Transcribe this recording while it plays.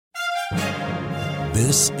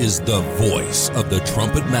This is the voice of the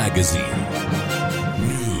Trumpet Magazine.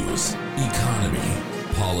 News, economy,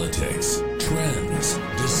 politics, trends,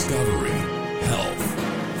 discovery, health,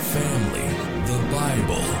 family, the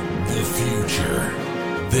Bible, the future.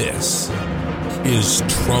 This is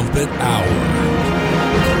Trumpet Hour.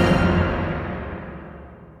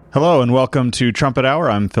 Hello and welcome to Trumpet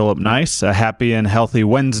Hour. I'm Philip Nice. A happy and healthy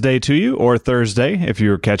Wednesday to you, or Thursday if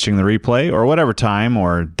you're catching the replay, or whatever time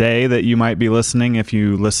or day that you might be listening if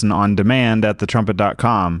you listen on demand at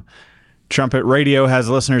thetrumpet.com. Trumpet Radio has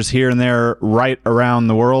listeners here and there right around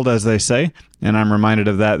the world, as they say, and I'm reminded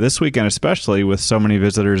of that this weekend, especially with so many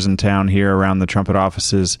visitors in town here around the Trumpet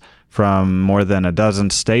offices from more than a dozen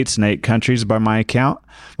states and 8 countries by my account.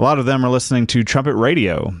 A lot of them are listening to Trumpet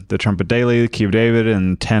Radio, the Trumpet Daily, the Key of David,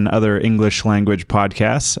 and 10 other English language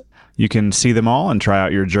podcasts. You can see them all and try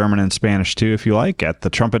out your German and Spanish too if you like at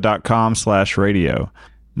thetrumpet.com/radio.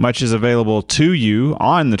 Much is available to you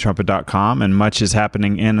on thetrumpet.com, and much is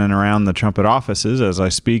happening in and around the Trumpet offices as I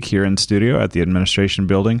speak here in studio at the administration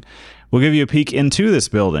building. We'll give you a peek into this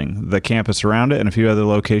building, the campus around it, and a few other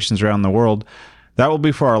locations around the world. That will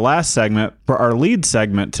be for our last segment. For our lead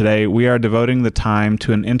segment today, we are devoting the time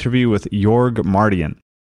to an interview with Jorg Mardian.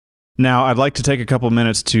 Now, I'd like to take a couple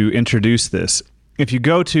minutes to introduce this. If you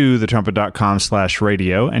go to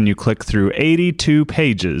thetrumpet.com/radio and you click through 82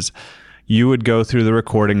 pages, you would go through the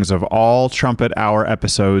recordings of all Trumpet Hour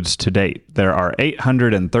episodes to date. There are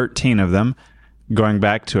 813 of them, going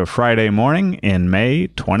back to a Friday morning in May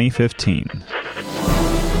 2015.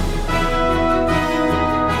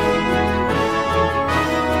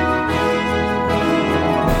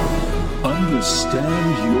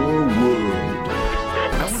 Understand your world.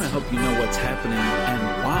 I want to help you know what's happening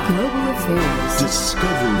and why. Global affairs.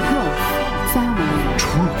 Discovery. Health. Family.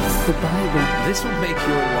 Truth. The Bible. This will make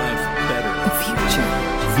your life better. The future.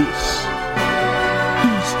 This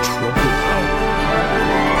is Trumpet Hour.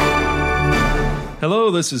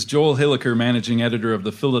 Hello, this is Joel Hilliker, managing editor of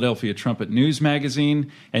the Philadelphia Trumpet News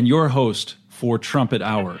Magazine, and your host for Trumpet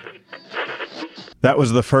Hour. That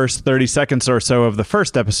was the first 30 seconds or so of the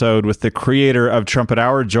first episode with the creator of Trumpet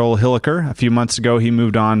Hour, Joel Hilliker. A few months ago, he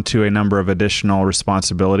moved on to a number of additional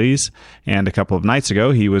responsibilities, and a couple of nights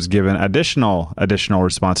ago, he was given additional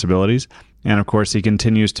responsibilities. And of course, he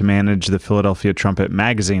continues to manage the Philadelphia Trumpet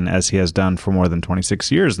Magazine, as he has done for more than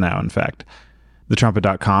 26 years now, in fact.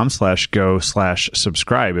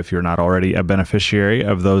 thetrumpet.com/go/subscribe if you're not already a beneficiary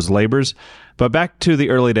of those labors. But back to the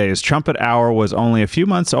early days, Trumpet Hour was only a few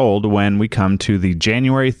months old when we come to the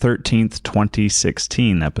January 13th,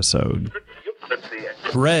 2016 episode.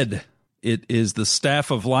 Bread. It is the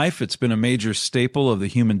staff of life. It's been a major staple of the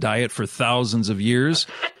human diet for thousands of years.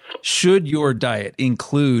 Should your diet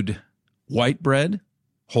include white bread,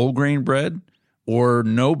 whole grain bread, or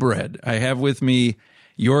no bread? I have with me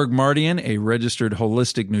Jorg Mardian, a registered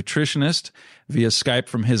holistic nutritionist, via Skype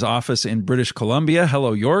from his office in British Columbia.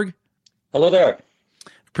 Hello, Jorg. Hello there.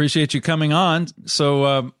 Appreciate you coming on.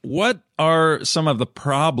 So what are some of the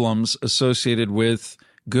problems associated with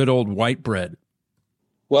good old white bread?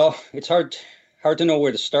 Well, it's hard to know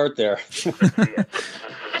where to start there.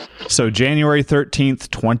 So January 13th,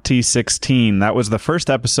 2016, that was the first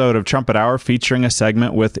episode of Trumpet Hour featuring a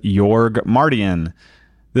segment with Jorg Mardian.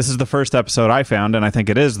 This is the first episode I found, and I think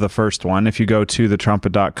it is the first one. If you go to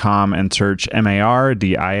thetrumpet.com and search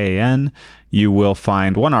Mardian, you will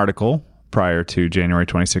find one article prior to January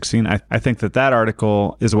 2016. I think that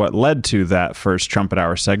article is what led to that first Trumpet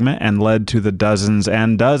Hour segment and led to the dozens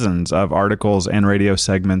and dozens of articles and radio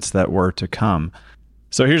segments that were to come.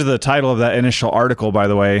 So here's the title of that initial article, by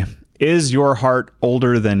the way. Is Your Heart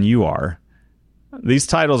Older Than You Are? These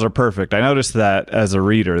titles are perfect. I noticed that as a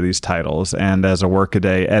reader, these titles, and as a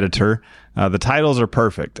workaday editor, the titles are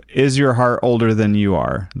perfect. Is Your Heart Older Than You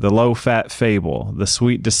Are? The Low-Fat Fable, The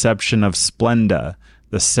Sweet Deception of Splenda,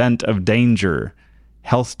 The Scent of Danger,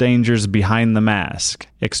 Health Dangers Behind the Mask,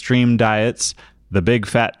 Extreme Diets, The Big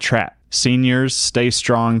Fat Trap, Seniors, Stay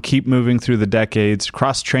Strong, Keep Moving Through the Decades,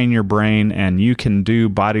 Cross-Train Your Brain, and You Can Do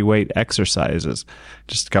Bodyweight Exercises.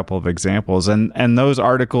 Just a couple of examples. And those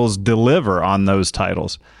articles deliver on those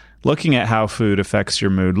titles. Looking at how food affects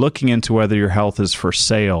your mood, looking into whether your health is for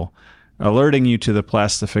sale, alerting you to the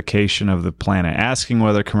plastification of the planet, asking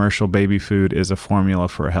whether commercial baby food is a formula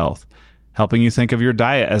for health, helping you think of your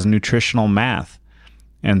diet as nutritional math,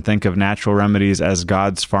 and think of natural remedies as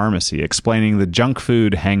God's pharmacy, explaining the junk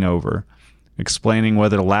food hangover, explaining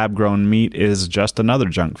whether lab-grown meat is just another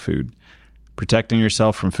junk food, protecting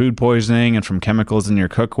yourself from food poisoning and from chemicals in your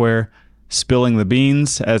cookware, spilling the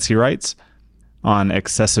beans, as he writes, on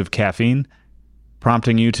excessive caffeine,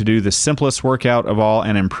 prompting you to do the simplest workout of all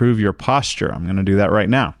and improve your posture. I'm going to do that right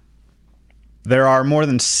now. There are more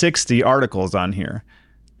than 60 articles on here,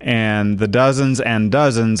 and the dozens and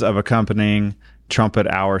dozens of accompanying Trumpet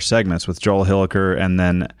Hour segments with Joel Hilliker and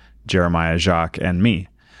then Jeremiah Jacques and me.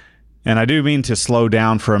 And I do mean to slow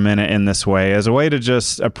down for a minute in this way as a way to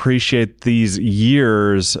just appreciate these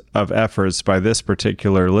years of efforts by this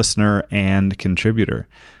particular listener and contributor.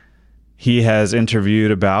 He has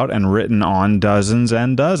interviewed about and written on dozens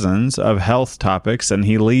and dozens of health topics, and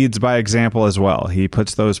he leads by example as well. He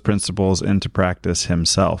puts those principles into practice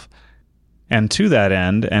himself. And to that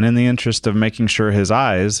end, and in the interest of making sure his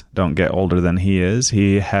eyes don't get older than he is,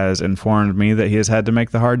 he has informed me that he has had to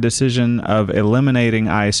make the hard decision of eliminating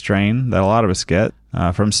eye strain that a lot of us get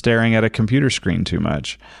from staring at a computer screen too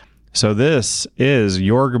much. So this is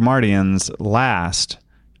Jorg Mardian's last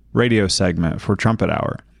radio segment for Trumpet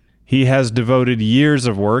Hour. He has devoted years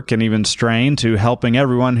of work and even strain to helping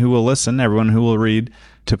everyone who will listen, everyone who will read,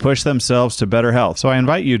 to push themselves to better health. So I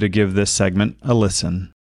invite you to give this segment a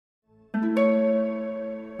listen.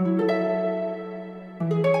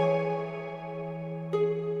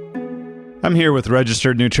 I'm here with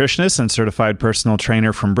registered nutritionist and certified personal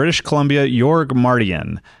trainer from British Columbia, Jorg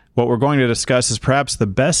Mardian. What we're going to discuss is perhaps the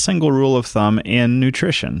best single rule of thumb in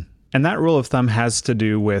nutrition. And that rule of thumb has to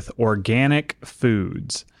do with organic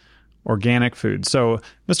foods. Organic food. So,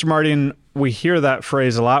 Mr. Mardian, we hear that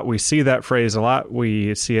phrase a lot. We see that phrase a lot.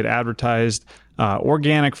 We see it advertised.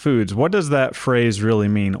 Organic foods. What does that phrase really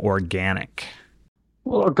mean, organic?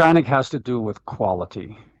 Well, organic has to do with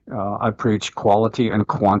quality. I preach quality and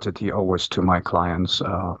quantity always to my clients.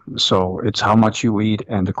 So it's how much you eat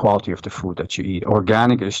and the quality of the food that you eat.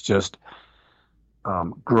 Organic is just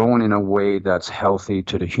grown in a way that's healthy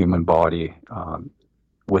to the human body,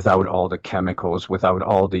 without all the chemicals, without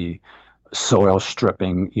all the soil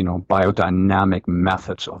stripping, biodynamic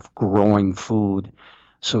methods of growing food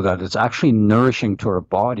so that it's actually nourishing to our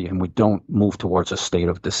body and we don't move towards a state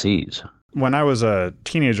of disease. When I was a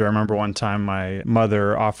teenager, I remember one time my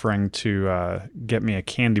mother offering to get me a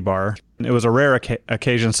candy bar. It was a rare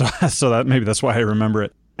occasion, so that maybe that's why I remember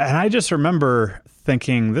it. And I just remember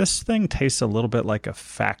thinking, this thing tastes a little bit like a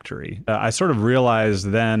factory. I sort of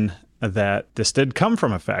realized then that this did come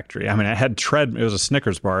from a factory. I mean, it was a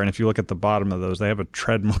Snickers bar, and if you look at the bottom of those, they have a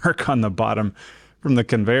tread mark on the bottom from the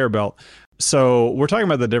conveyor belt. So we're talking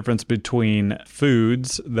about the difference between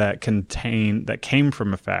foods that came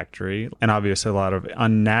from a factory and obviously a lot of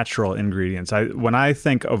unnatural ingredients. When I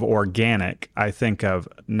think of organic, I think of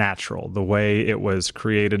natural, the way it was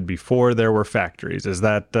created before there were factories. Is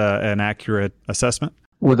that an accurate assessment?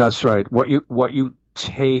 Well, that's right. What you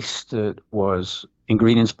tasted was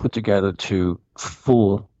ingredients put together to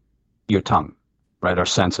fool your tongue, right? Our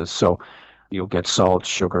senses. So you'll get salt,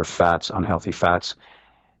 sugar, fats, unhealthy fats.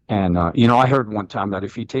 And, I heard one time that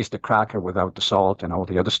if you taste a cracker without the salt and all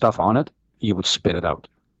the other stuff on it, you would spit it out.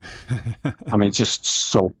 I mean, it's just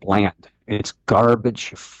so bland. It's garbage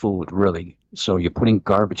food, really. So you're putting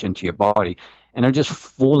garbage into your body, and they're just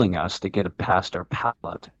fooling us to get it past our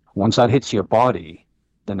palate. Once that hits your body,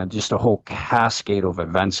 then just a whole cascade of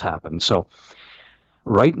events happen. So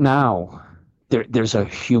right now, there's a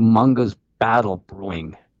humongous battle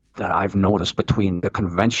brewing that I've noticed between the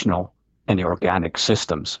conventional and the organic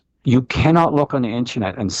systems. You cannot look on the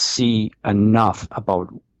internet and see enough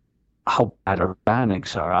about how bad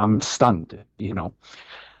organics are. I'm stunned,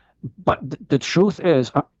 But the truth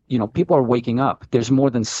is, people are waking up. There's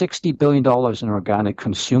more than $60 billion in organic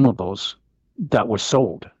consumables that were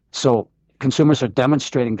sold. So consumers are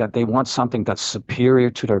demonstrating that they want something that's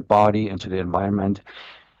superior to their body and to the environment.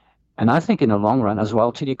 And I think in the long run as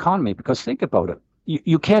well to the economy, because think about it.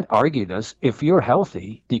 You can't argue this. If you're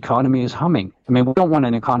healthy, the economy is humming. I mean, we don't want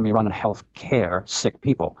an economy run on health care, sick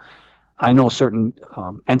people. I know certain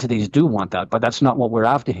entities do want that, but that's not what we're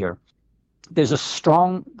after here. There's a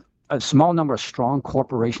small number of strong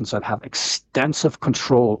corporations that have extensive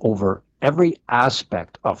control over every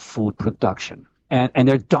aspect of food production. And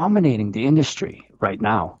they're dominating the industry right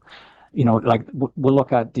now. Like we'll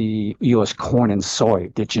look at the U.S. corn and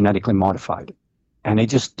soy, they're genetically modified. And they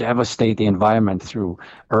just devastate the environment through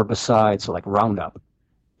herbicides like Roundup.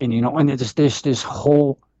 And, and there's this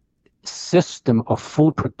whole system of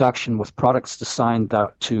food production with products designed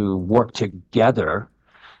to work together,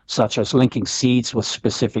 such as linking seeds with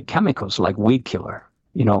specific chemicals like weed killer,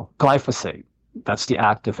 glyphosate. That's the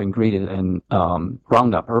active ingredient in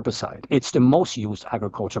Roundup herbicide. It's the most used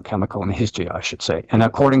agricultural chemical in history, I should say. And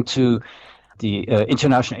according to the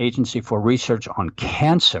International Agency for Research on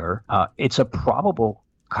Cancer, it's a probable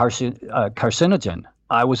carcinogen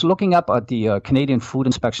I was looking up at the Canadian Food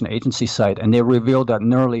Inspection Agency site, and they revealed that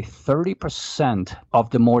nearly 30% of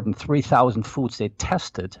the more than 3,000 foods they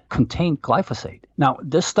tested contained glyphosate. Now,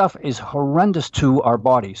 this stuff is horrendous to our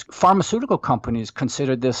bodies. Pharmaceutical companies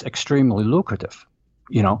consider this extremely lucrative,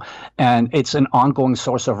 and it's an ongoing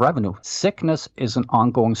source of revenue. Sickness is an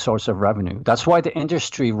ongoing source of revenue. That's why the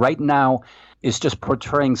industry right now is just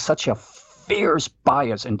portraying such a fierce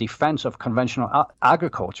bias in defense of conventional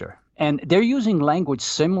agriculture. And they're using language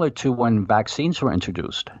similar to when vaccines were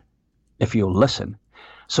introduced, if you listen.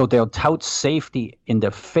 So they'll tout safety in the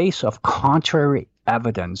face of contrary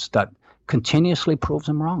evidence that continuously proves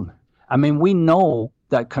them wrong. I mean, we know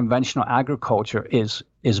that conventional agriculture is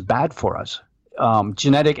bad for us.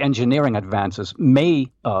 Genetic engineering advances may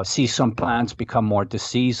see some plants become more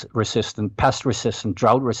disease-resistant, pest-resistant,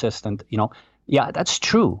 drought-resistant. Yeah, that's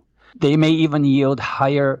true. They may even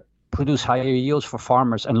produce higher yields for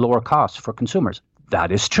farmers and lower costs for consumers. That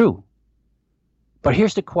is true. But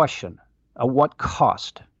here's the question. At what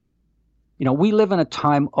cost? We live in a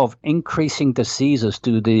time of increasing diseases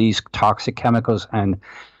due to these toxic chemicals and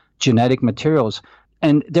genetic materials,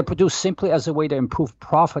 and they're produced simply as a way to improve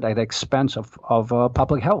profit at the expense of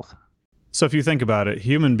public health. So if you think about it,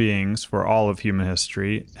 human beings, for all of human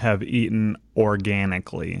history, have eaten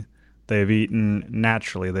organically. They've eaten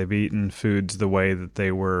naturally. They've eaten foods the way that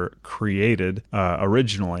they were created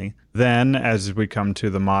originally. Then, as we come to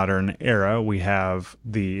the modern era, we have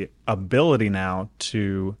the ability now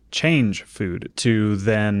to change food, to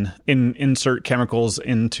then insert chemicals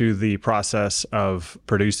into the process of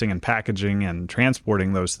producing and packaging and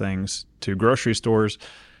transporting those things to grocery stores.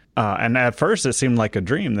 And at first, it seemed like a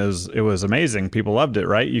dream. It was amazing. People loved it,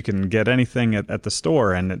 right? You can get anything at the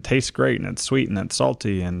store, and it tastes great, and it's sweet, and it's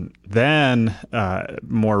salty. And then,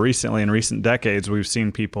 more recently, in recent decades, we've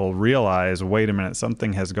seen people realize, wait a minute,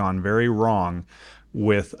 something has gone very wrong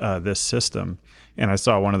with this system. And I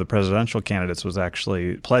saw one of the presidential candidates was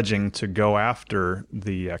actually pledging to go after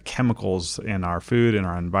the chemicals in our food, in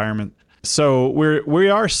our environment. So we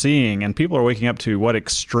are seeing, and people are waking up to what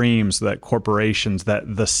extremes that corporations, that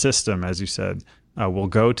the system, as you said, will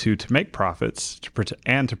go to make profits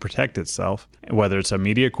and to protect itself, whether it's a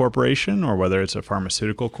media corporation or whether it's a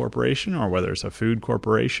pharmaceutical corporation or whether it's a food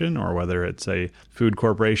corporation or whether it's a food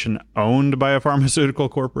corporation owned by a pharmaceutical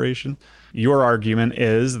corporation. Your argument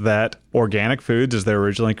is that organic foods, as they were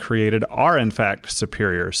originally created, are in fact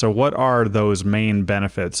superior. So what are those main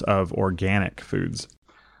benefits of organic foods?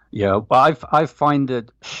 Yeah, well, I find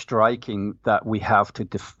it striking that we have to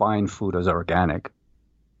define food as organic.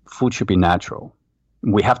 Food should be natural.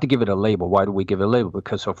 We have to give it a label. Why do we give it a label?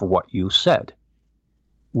 Because of what you said.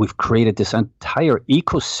 We've created this entire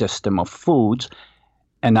ecosystem of foods,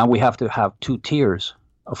 and now we have to have two tiers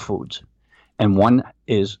of foods. And one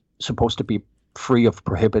is supposed to be free of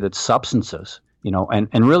prohibited substances,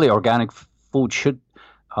 and really organic food should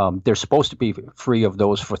they're supposed to be free of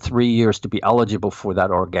those for 3 years to be eligible for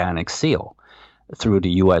that organic seal through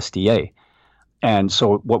the USDA. And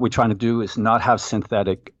so what we're trying to do is not have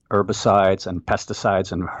synthetic herbicides and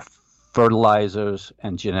pesticides and fertilizers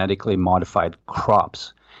and genetically modified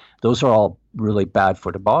crops. Those are all really bad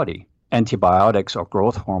for the body. Antibiotics or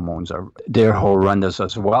growth hormones they're horrendous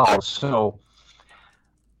as well. So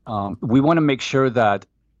we want to make sure that,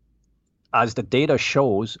 as the data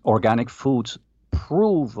shows, organic foods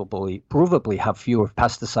provably have fewer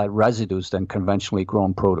pesticide residues than conventionally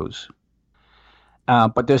grown produce.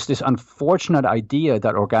 But there's this unfortunate idea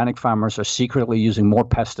that organic farmers are secretly using more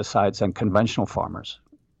pesticides than conventional farmers.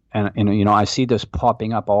 And I see this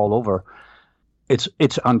popping up all over.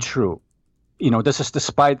 It's untrue. This is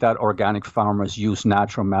despite that organic farmers use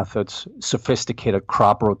natural methods, sophisticated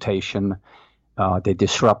crop rotation. They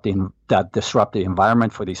disrupt the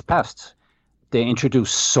environment for these pests. They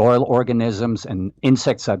introduce soil organisms and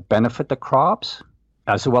insects that benefit the crops,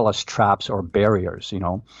 as well as traps or barriers,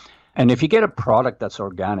 And if you get a product that's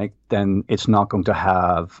organic, then it's not going to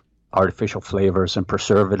have artificial flavors and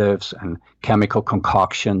preservatives and chemical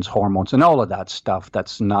concoctions, hormones, and all of that stuff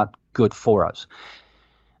that's not good for us.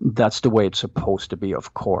 That's the way it's supposed to be,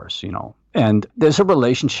 of course, And there's a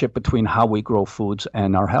relationship between how we grow foods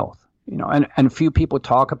and our health, and few people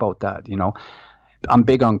talk about that, I'm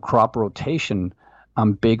big on crop rotation.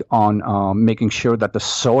 I'm big on making sure that the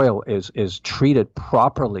soil is treated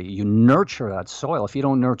properly. You nurture that soil. If you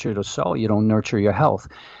don't nurture the soil, you don't nurture your health.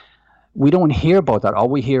 We don't hear about that. All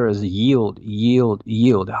we hear is yield.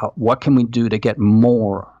 What can we do to get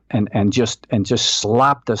more and just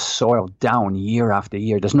slap the soil down year after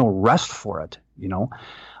year? There's no rest for it,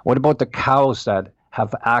 What about the cows that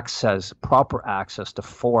have proper access to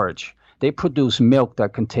forage? They produce milk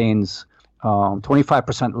that contains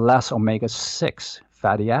 25% less omega-6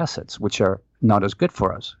 fatty acids, which are not as good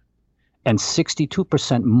for us, and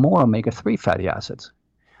 62% more omega-3 fatty acids.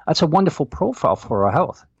 That's a wonderful profile for our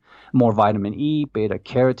health. More vitamin E,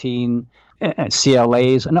 beta-carotene, and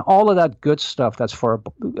CLAs, and all of that good stuff that's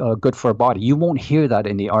good for our body. You won't hear that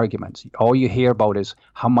in the arguments. All you hear about is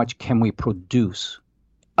how much can we produce.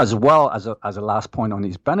 As well as a last point on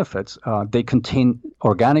these benefits,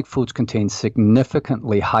 organic foods contain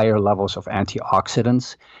significantly higher levels of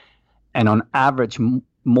antioxidants, and on average,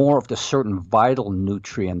 more of the certain vital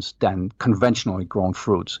nutrients than conventionally grown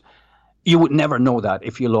fruits. You would never know that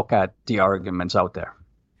if you look at the arguments out there.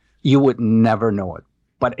 You would never know it.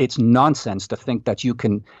 But it's nonsense to think that you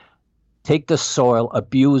can take the soil,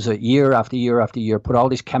 abuse it year after year after year, put all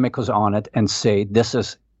these chemicals on it, and say this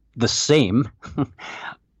is the same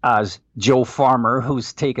as Joe Farmer,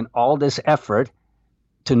 who's taken all this effort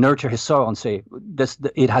to nurture his soil, and say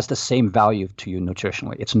it has the same value to you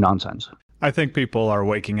nutritionally. It's nonsense. I think people are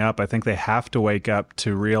waking up. I think they have to wake up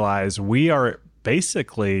to realize we are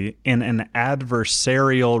basically in an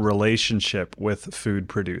adversarial relationship with food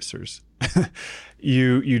producers.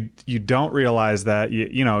 You don't realize that.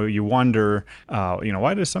 You wonder,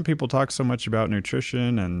 why do some people talk so much about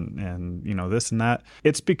nutrition and this and that?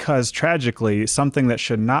 It's because tragically something that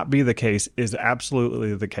should not be the case is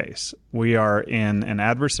absolutely the case. We are in an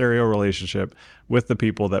adversarial relationship with the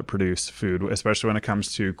people that produce food, especially when it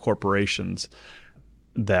comes to corporations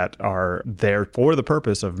that are there for the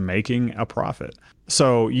purpose of making a profit.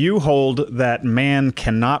 So you hold that man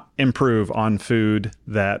cannot improve on food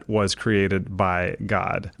that was created by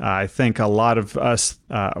God. I think a lot of us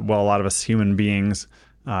human beings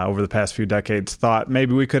over the past few decades thought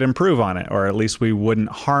maybe we could improve on it, or at least we wouldn't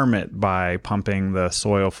harm it by pumping the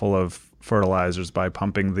soil full of fertilizers, by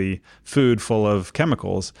pumping the food full of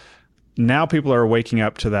chemicals. Now people are waking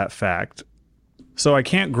up to that fact. So I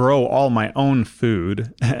can't grow all my own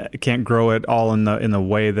food. I can't grow it all in the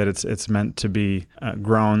way that it's meant to be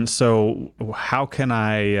grown. So how can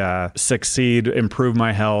I succeed, improve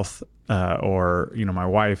my health, or my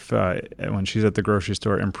wife when she's at the grocery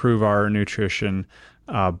store, improve our nutrition,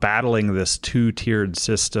 battling this two-tiered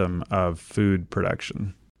system of food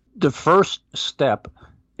production? The first step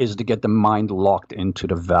is to get the mind locked into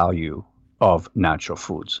the value of natural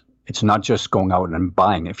foods. It's not just going out and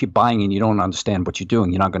buying. If you're buying and you don't understand what you're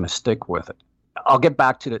doing, you're not going to stick with it. I'll get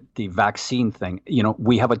back to the vaccine thing.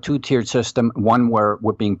 We have a two-tiered system, one where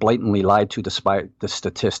we're being blatantly lied to despite the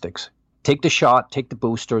statistics. Take the shot, take the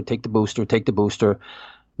booster, take the booster, take the booster.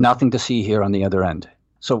 Nothing to see here on the other end.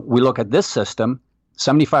 So we look at this system,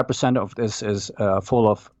 75% of this is full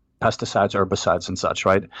of pesticides, herbicides, and such,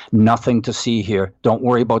 right? Nothing to see here. Don't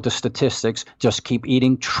worry about the statistics. Just keep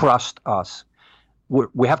eating. Trust us.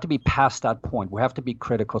 We have to be past that point. We have to be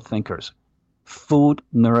critical thinkers. Food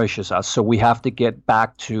nourishes us. So we have to get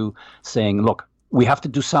back to saying, look, we have to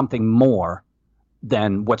do something more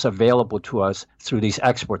than what's available to us through these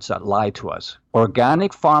experts that lie to us.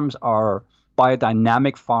 Organic farms are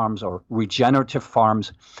biodynamic farms or regenerative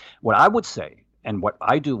farms. What I would say, and what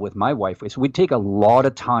I do with my wife, is we take a lot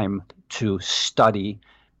of time to study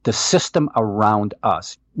the system around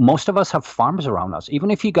us. Most of us have farms around us. Even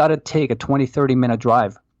if you got to take a 20, 30-minute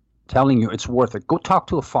drive, telling you it's worth it, go talk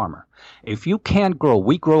to a farmer. If you can't grow,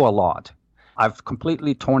 we grow a lot. I've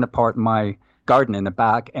completely torn apart my garden in the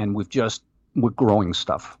back, and we're growing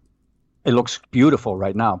stuff. It looks beautiful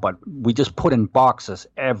right now, but we just put in boxes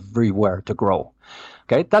everywhere to grow.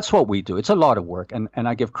 Okay, that's what we do. It's a lot of work, and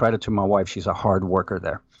I give credit to my wife. She's a hard worker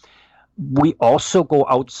there. We also go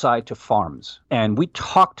outside to farms, and we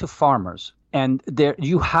talk to farmers. And there,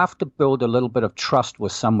 you have to build a little bit of trust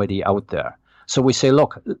with somebody out there. So we say,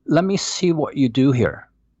 look, let me see what you do here.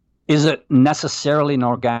 Is it necessarily an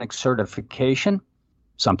organic certification?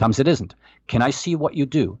 Sometimes it isn't. Can I see what you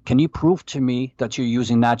do? Can you prove to me that you're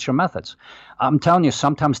using natural methods? I'm telling you,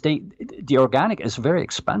 sometimes the organic is very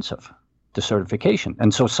expensive, the certification.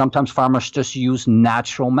 And so sometimes farmers just use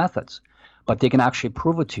natural methods, but they can actually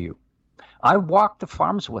prove it to you. I walk the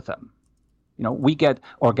farms with them. We get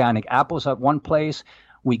organic apples at one place,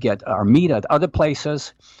 we get our meat at other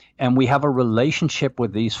places, and we have a relationship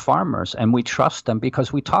with these farmers, and we trust them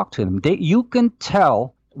because we talk to them. You can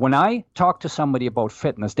tell when I talk to somebody about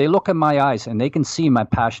fitness, they look in my eyes and they can see my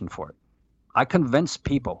passion for it. I convince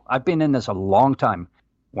people. I've been in this a long time.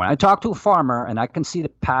 When I talk to a farmer and I can see the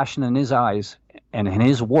passion in his eyes and in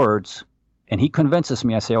his words, and he convinces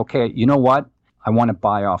me, I say, okay, you know what? I want to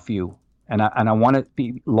buy off you. And I want to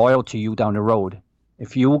be loyal to you down the road.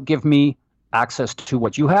 If you will give me access to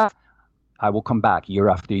what you have, I will come back year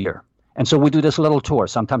after year. And so we do this little tour.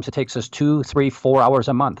 Sometimes it takes us 2, 3, 4 hours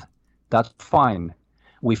a month That's fine.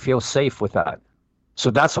 We feel safe with that.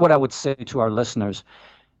 So that's what I would say to our listeners.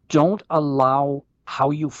 Don't allow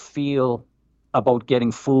how you feel about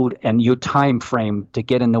getting food and your time frame to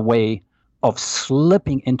get in the way of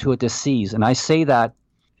slipping into a disease. And I say that,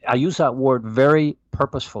 I use that word very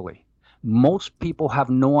purposefully. Most people have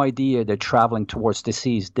no idea they're traveling towards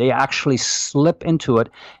disease. They actually slip into it,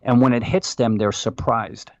 and when it hits them, they're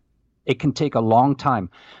surprised. It can take a long time.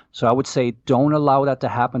 So I would say don't allow that to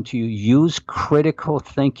happen to you. Use critical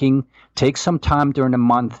thinking. Take some time during the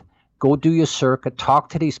month. Go do your circuit. Talk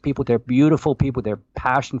to these people. They're beautiful people. They're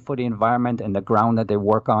passionate for the environment and the ground that they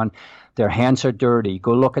work on. Their hands are dirty.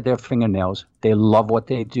 Go look at their fingernails. They love what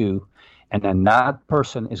they do. And then that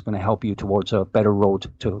person is going to help you towards a better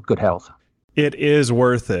road to good health. It is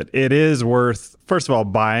worth it. It is worth, first of all,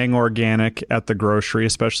 buying organic at the grocery,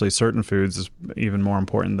 especially certain foods is even more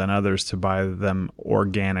important than others to buy them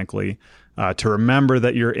organically. To remember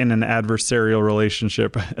that you're in an adversarial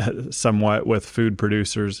relationship somewhat with food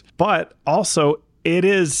producers. But also, it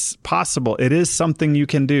is possible. It is something you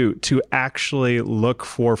can do to actually look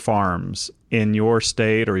for farms in your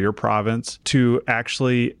state or your province to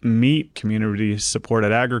actually meet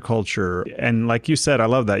community-supported agriculture. And like you said, I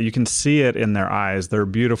love that. You can see it in their eyes. They're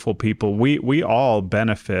beautiful people. We all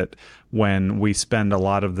benefit when we spend a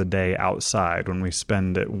lot of the day outside, when we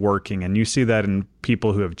spend it working. And you see that in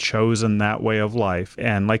people who have chosen that way of life.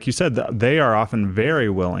 And like you said, they are often very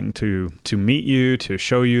willing to meet you, to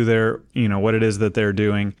show you their, what it is that they're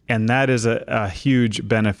doing. And that is a huge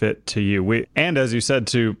benefit to you. And as you said,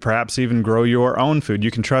 to perhaps even grow your own food.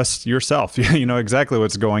 You can trust yourself. You know exactly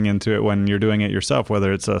what's going into it when you're doing it yourself,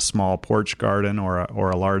 whether it's a small porch garden or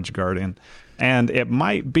a large garden. And it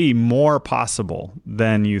might be more possible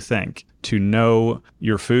than you think to know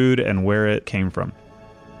your food and where it came from.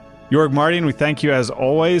 Jorg Mardian, we thank you as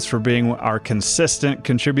always for being our consistent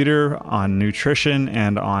contributor on nutrition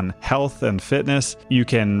and on health and fitness. You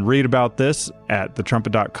can read about this at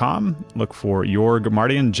thetrumpet.com. Look for Jorg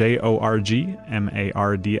Mardian,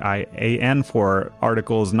 JorgMardian, for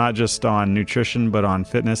articles not just on nutrition, but on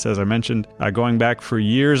fitness, as I mentioned, going back for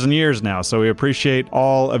years and years now. So we appreciate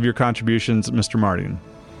all of your contributions, Mr. Mardian.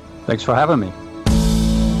 Thanks for having me.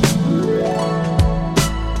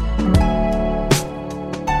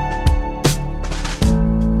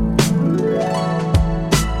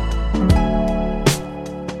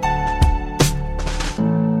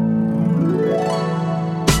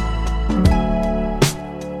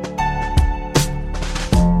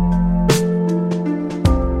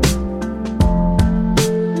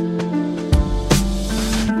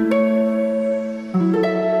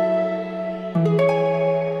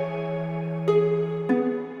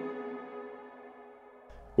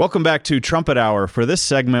 Welcome back to Trumpet Hour. For this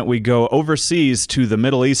segment, we go overseas to the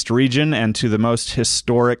Middle East region and to the most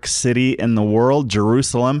historic city in the world,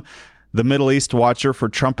 Jerusalem. The Middle East watcher for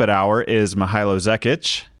Trumpet Hour is Mihailo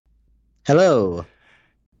Zekic. Hello.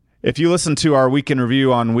 If you listen to our Week in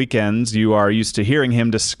Review on weekends, you are used to hearing him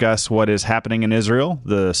discuss what is happening in Israel,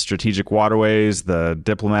 the strategic waterways, the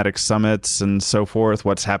diplomatic summits, and so forth,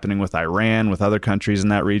 what's happening with Iran, with other countries in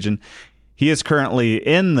that region. He is currently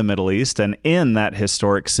in the Middle East and in that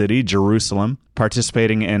historic city, Jerusalem,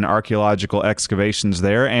 participating in archaeological excavations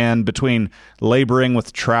there. And between laboring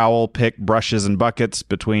with trowel, pick, brushes, and buckets,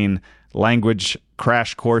 between language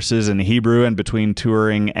crash courses in Hebrew, and between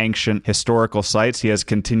touring ancient historical sites, he has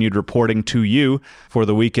continued reporting to you for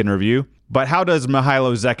the Week in Review. But how does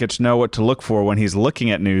Mihailo Zekic know what to look for when he's looking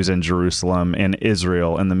at news in Jerusalem, in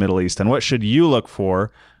Israel, in the Middle East? And what should you look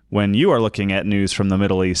for when you are looking at news from the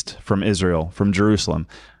Middle East, from Israel, from Jerusalem?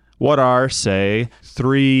 What are, say,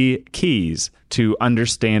 3 keys to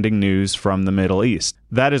understanding news from the Middle East?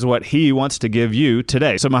 That is what he wants to give you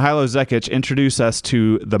today. So Mihailo Zekic, introduce us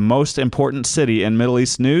to the most important city in Middle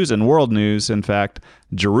East news and world news, in fact,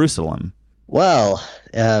 Jerusalem. Well,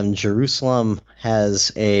 Jerusalem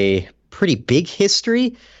has a pretty big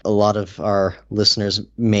history. A lot of our listeners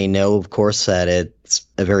may know, of course, that it's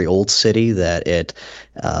a very old city, that it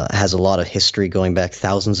has a lot of history going back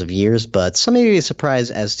thousands of years, but some may be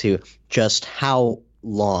surprised as to just how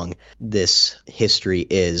long this history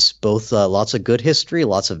is. Both lots of good history,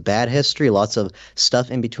 lots of bad history, lots of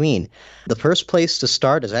stuff in between. The first place to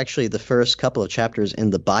start is actually the first couple of chapters in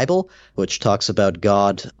the Bible, which talks about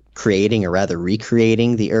God creating, or rather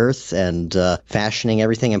recreating, the earth and fashioning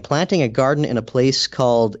everything and planting a garden in a place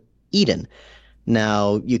called Eden.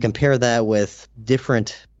 Now, you compare that with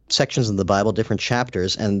different sections in the Bible, different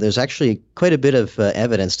chapters, and there's actually quite a bit of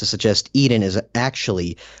evidence to suggest Eden is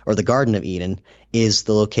actually, or the Garden of Eden, is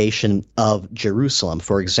the location of Jerusalem.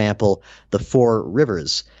 For example, the 4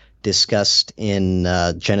 rivers discussed in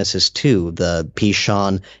Genesis 2, the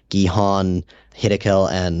Pishon, Gihon, Hiddekel,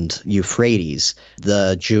 and Euphrates.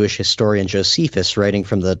 The Jewish historian Josephus, writing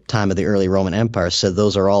from the time of the early Roman Empire, said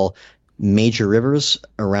those are all major rivers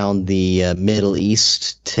around the Middle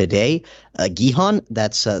East today. Gihon,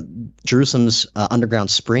 that's Jerusalem's underground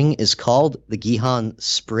spring, is called the Gihon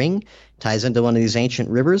Spring. Ties into one of these ancient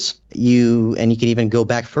rivers. You can even go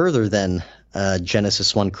back further than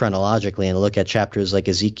Genesis 1 chronologically and look at chapters like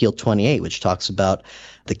Ezekiel 28, which talks about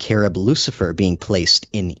the cherub Lucifer being placed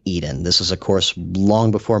in Eden. This is, of course,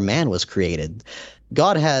 long before man was created.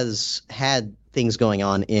 God has had things going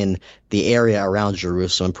on in the area around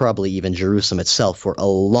Jerusalem, probably even Jerusalem itself, for a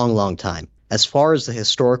long, long time. As far as the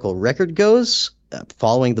historical record goes,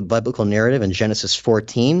 following the biblical narrative in Genesis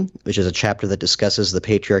 14, which is a chapter that discusses the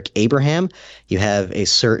patriarch Abraham, you have a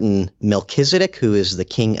certain Melchizedek, who is the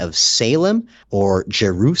king of Salem, or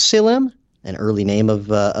Jerusalem, an early name of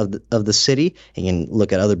the city. You can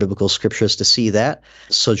look at other biblical scriptures to see that.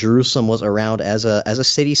 So Jerusalem was around as a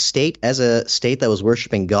city-state, as a state that was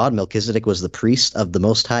worshiping God. Melchizedek was the priest of the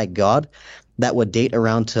Most High God. That would date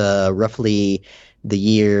around to roughly the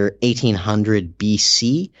year 1800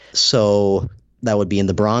 BC. So that would be in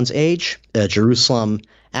the Bronze Age. Jerusalem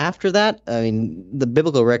after that, I mean, the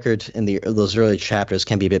biblical record in those early chapters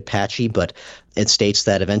can be a bit patchy, but it states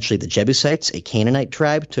that eventually the Jebusites, a Canaanite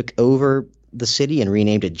tribe, took over the city and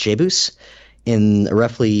renamed it Jebus. In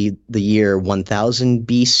roughly the year 1000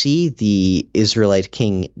 BC, the Israelite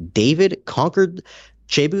king David conquered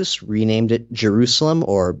Jebus, renamed it Jerusalem,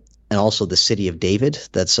 and also the city of David.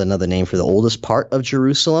 That's another name for the oldest part of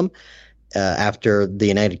Jerusalem. After the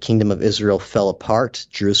United Kingdom of Israel fell apart,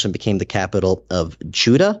 Jerusalem became the capital of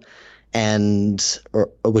Judah,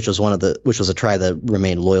 which was a tribe that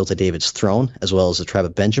remained loyal to David's throne, as well as the tribe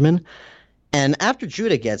of Benjamin. And after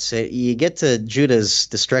Judah gets it, you get to Judah's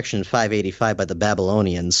destruction in 585 by the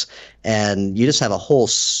Babylonians, and you just have a whole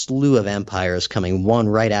slew of empires coming one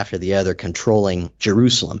right after the other, controlling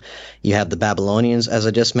Jerusalem. You have the Babylonians, as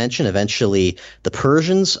I just mentioned. Eventually, the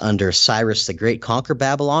Persians, under Cyrus the Great, conquer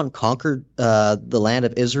Babylon, conquer the land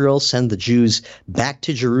of Israel, send the Jews back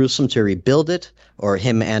to Jerusalem to rebuild it, or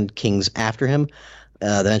him and kings after him.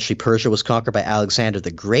 Eventually, Persia was conquered by Alexander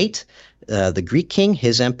the Great. The Greek king,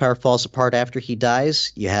 his empire falls apart after he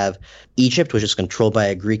dies. You have Egypt, which is controlled by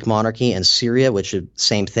a Greek monarchy, and Syria, which is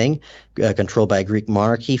same thing, controlled by a Greek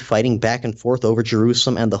monarchy, fighting back and forth over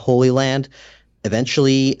Jerusalem and the Holy Land.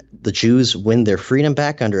 Eventually, the Jews win their freedom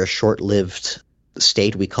back under a short-lived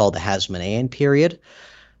state we call the Hasmonean period,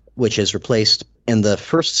 which is replaced in the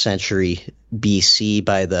 1st century BC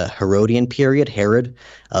by the Herodian period. Herod,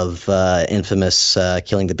 of infamous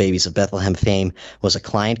killing the babies of Bethlehem fame, was a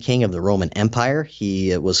client king of the Roman Empire.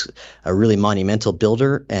 He was a really monumental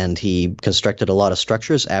builder, and he constructed a lot of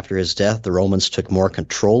structures. After his death, the Romans took more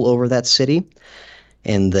control over that city.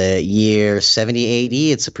 In the year 70 AD,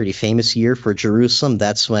 it's a pretty famous year for Jerusalem.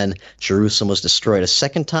 That's when Jerusalem was destroyed a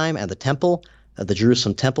second time, and the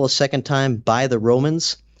Jerusalem temple a second time by the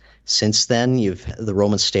Romans. Since then, the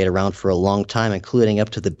Romans stayed around for a long time, including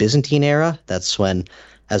up to the Byzantine era. That's when,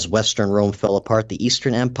 as Western Rome fell apart, the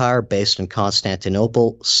Eastern Empire, based in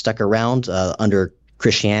Constantinople, stuck around under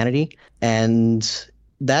Christianity. And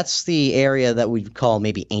that's the area that we'd call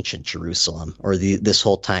maybe ancient Jerusalem, or this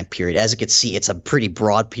whole time period. As you can see, it's a pretty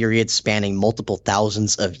broad period spanning multiple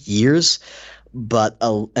thousands of years, but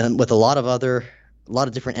and with a lot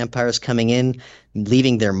of different empires coming in,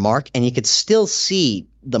 leaving their mark, and you could still see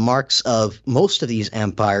the marks of most of these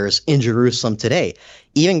empires in Jerusalem today.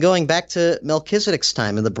 Even going back to Melchizedek's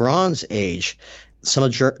time in the Bronze Age, some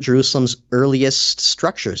of Jerusalem's earliest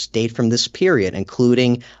structures date from this period,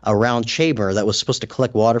 including a round chamber that was supposed to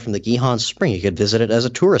collect water from the Gihon Spring. You could visit it as a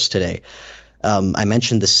tourist today. I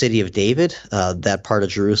mentioned the city of David, that part of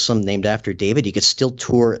Jerusalem named after David. You could still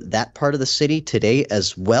tour that part of the city today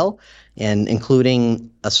as well, and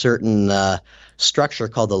including a certain structure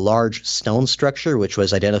called the Large Stone Structure, which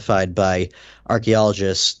was identified by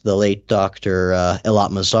archaeologist the late Dr.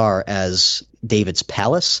 Elat Mazar as David's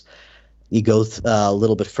Palace. You go a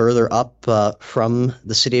little bit further up from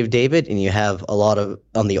the city of David, and you have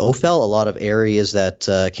on the Ophel, a lot of areas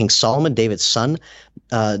that King Solomon, David's son,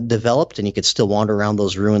 developed, and you could still wander around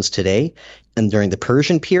those ruins today. And during the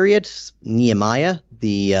Persian period, Nehemiah,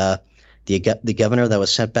 the governor that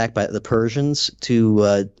was sent back by the Persians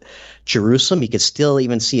to Jerusalem, you could still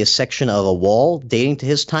even see a section of a wall dating to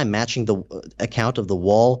his time, matching the account of the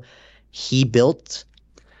wall he built.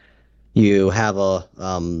 You have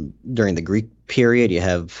during the Greek period,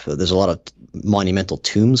 there's a lot of monumental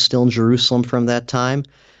tombs still in Jerusalem from that time,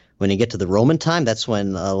 When you get to the Roman time, that's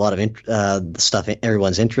when a lot of the stuff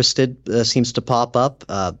everyone's interested seems to pop up.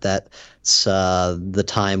 That's the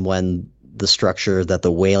time when the structure that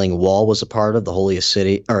the Wailing Wall was a part of, the holiest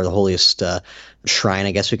city, or the holiest shrine,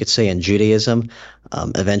 I guess we could say, in Judaism.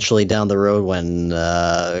 Eventually down the road, when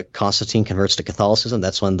Constantine converts to Catholicism,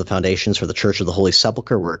 that's when the foundations for the Church of the Holy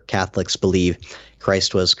Sepulchre, where Catholics believe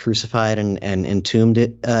Christ was crucified and entombed,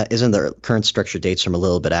 isn't. The current structure dates from a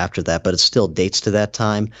little bit after that, but it still dates to that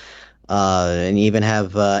time. And you even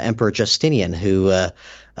have Emperor Justinian, who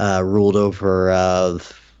ruled over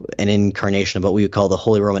an incarnation of what we would call the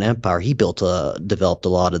Holy Roman Empire. He developed a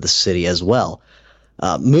lot of the city as well.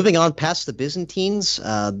 Moving on past the Byzantines,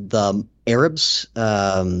 the Arabs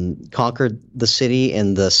conquered the city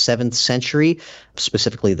in the 7th century,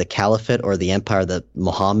 specifically the Caliphate, or the empire that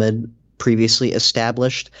Muhammad previously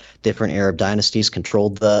established. Different Arab dynasties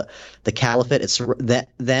controlled the Caliphate. It's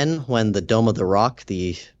then when the Dome of the Rock,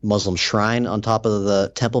 the Muslim shrine on top of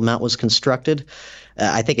the Temple Mount, was constructed.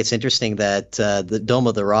 I think it's interesting that the Dome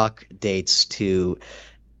of the Rock dates to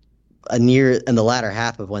near in the latter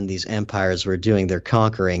half of when these empires were doing their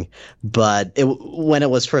conquering. But when it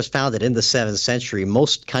was first founded in the 7th century,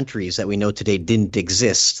 most countries that we know today didn't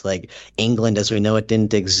exist. Like England, as we know it,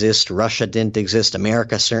 didn't exist. Russia didn't exist.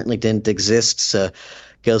 America certainly didn't exist. So it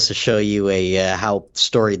goes to show you how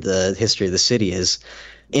storied the history of the city is.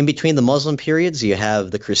 In between the Muslim periods, you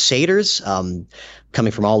have the Crusaders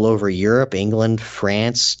coming from all over Europe, England,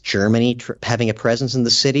 France, Germany, having a presence in the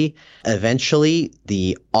city. Eventually,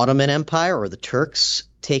 the Ottoman Empire, or the Turks,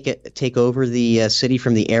 take over the city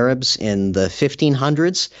from the Arabs in the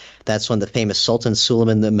 1500s. That's when the famous Sultan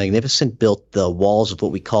Suleiman the Magnificent built the walls of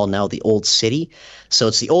what we call now the Old City. So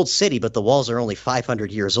it's the Old City, but the walls are only 500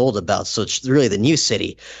 years old about, so it's really the new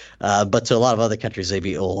city. But to a lot of other countries, they'd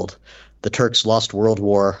be old. The Turks lost World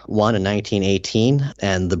War I in 1918,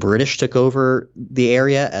 and the British took over the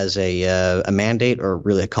area as a mandate, or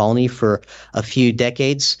really a colony, for a few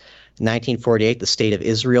decades. In 1948, the State of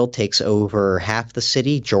Israel takes over half the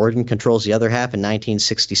city. Jordan controls the other half. In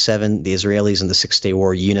 1967, the Israelis in the Six-Day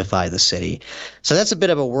War unify the city. So that's a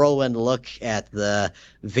bit of a whirlwind look at the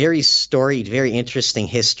very storied, very interesting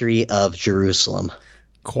history of Jerusalem.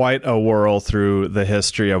 Quite a whirl through the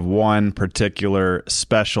history of one particular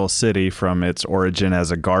special city, from its origin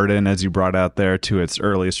as a garden, as you brought out there, to its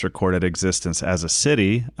earliest recorded existence as a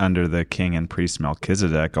city under the king and priest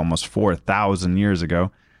Melchizedek almost 4,000 years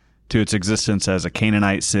ago, to its existence as a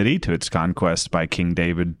Canaanite city, to its conquest by King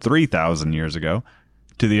David 3,000 years ago,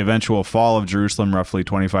 to the eventual fall of Jerusalem roughly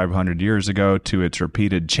 2,500 years ago, to its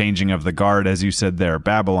repeated changing of the guard, as you said there,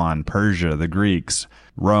 Babylon, Persia, the Greeks,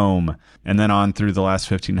 Rome, and then on through the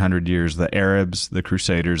last 1,500 years, the Arabs, the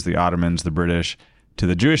Crusaders, the Ottomans, the British, to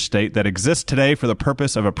the Jewish state that exists today for the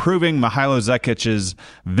purpose of approving Mihailo Zekic's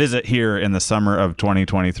visit here in the summer of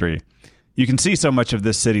 2023. You can see so much of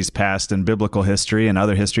this city's past in biblical history and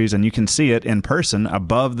other histories, and you can see it in person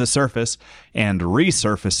above the surface and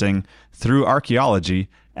resurfacing through archaeology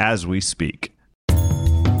as we speak.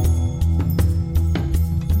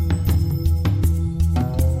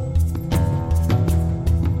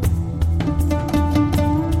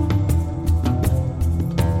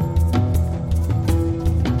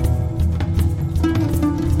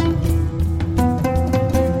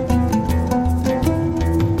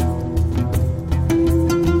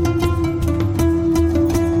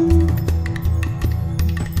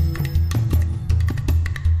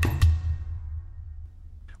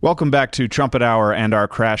 Welcome back to Trumpet Hour and our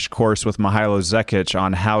crash course with Mihailo Zekic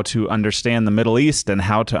on how to understand the Middle East and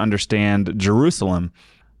how to understand Jerusalem.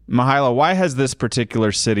 Mihailo, why has this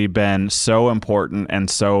particular city been so important and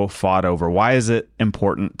so fought over? Why is it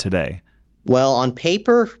important today? Well, on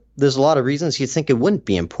paper, there's a lot of reasons you'd think it wouldn't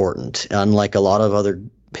be important, unlike a lot of other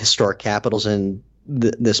historic capitals in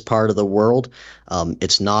this part of the world.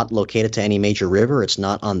 It's not located to any major river. It's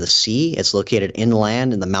not on the sea. It's located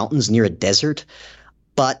inland in the mountains near a desert.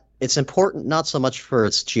 But it's important not so much for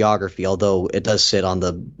its geography, although it does sit on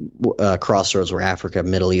the crossroads where Africa,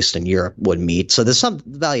 Middle East, and Europe would meet. So there's some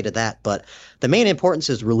value to that. But the main importance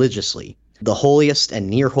is religiously. The holiest and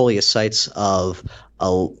near holiest sites of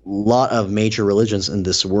a lot of major religions in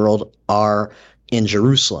this world are in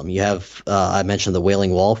Jerusalem. You have, I mentioned the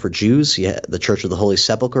Wailing Wall for Jews. You have the Church of the Holy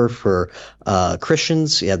Sepulchre for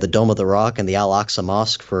Christians. You have the Dome of the Rock and the Al-Aqsa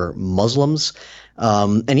Mosque for Muslims.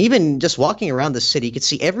 And even just walking around the city, you can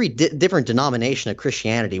see every different denomination of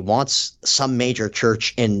Christianity wants some major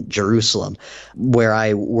church in Jerusalem. Where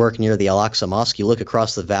I work near the Al-Aqsa Mosque, you look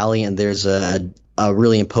across the valley and there's a a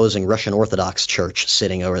really imposing Russian Orthodox church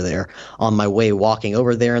sitting over there. On my way walking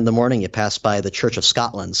over there in the morning, you pass by the Church of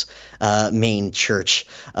Scotland's main church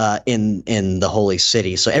in the Holy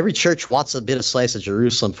City. So every church wants a bit of slice of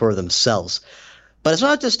Jerusalem for themselves. But it's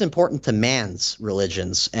not just important to man's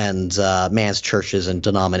religions and man's churches and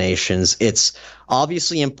denominations. It's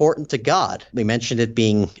obviously important to God. We mentioned it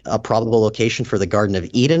being a probable location for the Garden of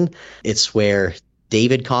Eden. It's where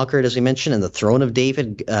David conquered, as we mentioned, and the throne of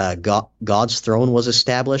David, God's throne was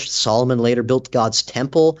established. Solomon later built God's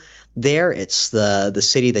temple there. It's the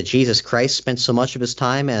city that Jesus Christ spent so much of his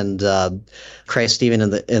time, and Christ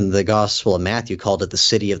even in the Gospel of Matthew called it the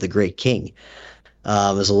city of the great king.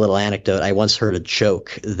 As a little anecdote, I once heard a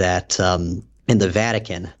joke that in the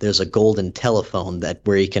Vatican, there's a golden telephone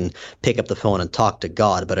where you can pick up the phone and talk to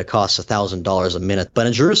God, but it costs $1,000 a minute. But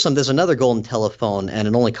in Jerusalem, there's another golden telephone, and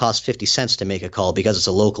it only costs 50 cents to make a call because it's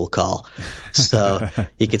a local call. So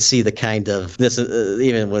you could see the kind of this,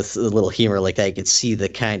 even with a little humor like that, you could see the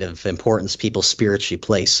kind of importance people spiritually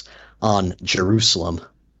place on Jerusalem.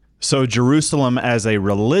 So Jerusalem as a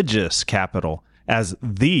religious capital, as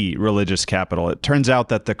the religious capital. It turns out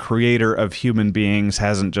that the creator of human beings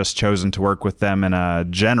hasn't just chosen to work with them in a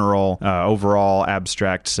general, overall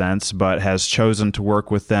abstract sense, but has chosen to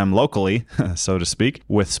work with them locally, so to speak,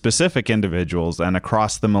 with specific individuals, and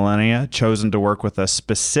across the millennia, chosen to work with a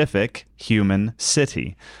specific human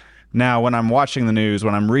city. Now, when I'm watching the news,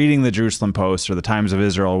 when I'm reading the Jerusalem Post or the Times of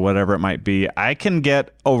Israel or whatever it might be, I can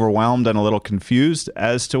get overwhelmed and a little confused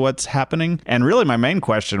as to what's happening. And really, my main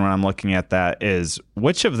question when I'm looking at that is,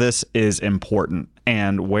 which of this is important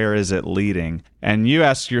and where is it leading? And you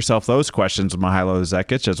ask yourself those questions, Mihailo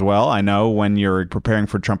Zekic, as well, I know, when you're preparing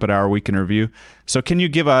for Trumpet Hour Week in Review. So can you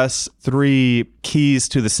give us 3 keys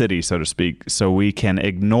to the city, so to speak, so we can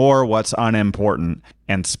ignore what's unimportant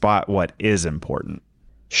and spot what is important?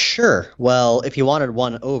 Sure. Well, if you wanted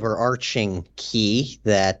one overarching key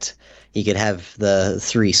that you could have the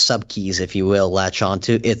 3 sub-keys, if you will, latch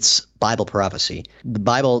onto, it's Bible prophecy. The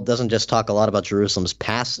Bible doesn't just talk a lot about Jerusalem's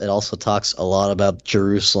past, it also talks a lot about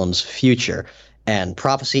Jerusalem's future. And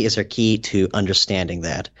prophecy is our key to understanding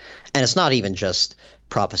that. And it's not even just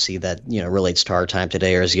prophecy that, relates to our time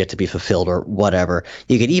today or is yet to be fulfilled or whatever.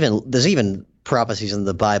 There's even prophecies in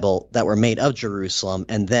the Bible that were made of Jerusalem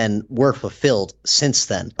and then were fulfilled since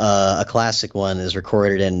then. A classic one is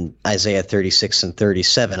recorded in Isaiah 36 and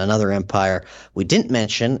 37. Another empire we didn't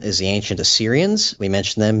mention is the ancient Assyrians. We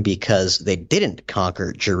mentioned them because they didn't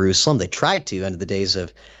conquer Jerusalem. They tried to under the days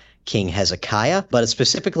of King Hezekiah, but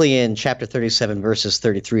specifically in chapter 37, verses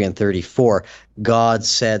 33 and 34, God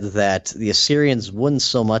said that the Assyrians wouldn't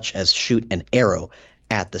so much as shoot an arrow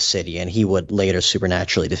at the city, and he would later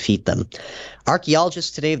supernaturally defeat them.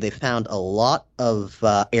 Archaeologists today, they found a lot of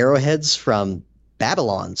arrowheads from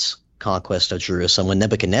Babylon's conquest of Jerusalem when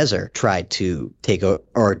Nebuchadnezzar tried to take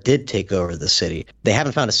over the city. They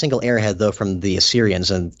haven't found a single arrowhead, though, from the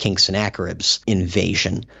Assyrians and King Sennacherib's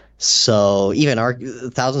invasion. So even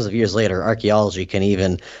thousands of years later, archaeology can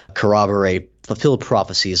even corroborate fulfilled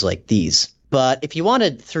prophecies like these. But if you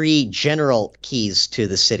wanted 3 general keys to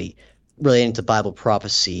the city relating to Bible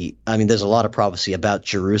prophecy, there's a lot of prophecy about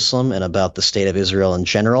Jerusalem and about the state of Israel in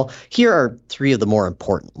general. Here are 3 of the more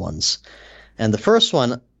important ones. And the first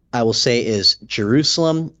one I will say is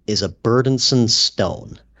Jerusalem is a burdensome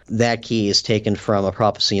stone. That key is taken from a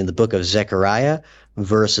prophecy in the book of Zechariah,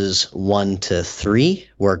 verses 1 to 3,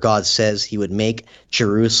 where God says he would make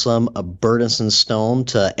Jerusalem a burdensome stone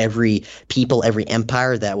to every people, every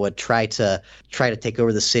empire that would try to take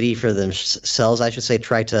over the city for themselves, I should say,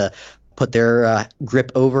 try to put their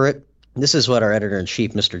grip over it. This is what our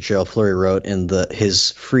editor-in-chief, Mr. Gerald Fleury, wrote in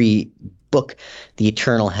his free book, The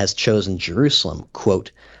Eternal Has Chosen Jerusalem.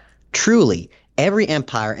 Quote, "Truly, every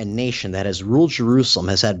empire and nation that has ruled Jerusalem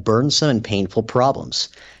has had burdensome and painful problems.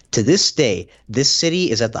 To this day, this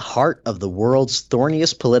city is at the heart of the world's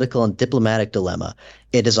thorniest political and diplomatic dilemma.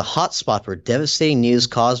 It is a hotspot for devastating news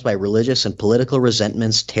caused by religious and political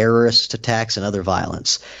resentments, terrorist attacks, and other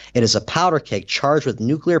violence. It is a powder keg charged with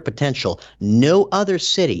nuclear potential. No other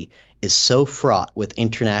city is so fraught with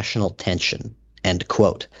international tension." End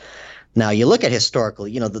quote. Now, you look at historical,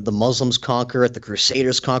 the Muslims conquer it, the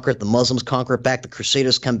Crusaders conquer it, the Muslims conquer it back, the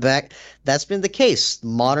Crusaders come back. That's been the case.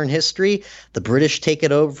 Modern history, the British take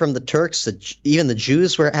it over from the Turks. Even the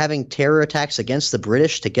Jews were having terror attacks against the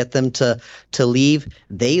British to get them to leave.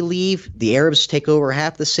 They leave. The Arabs take over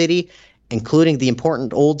half the city, including the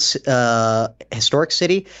important old historic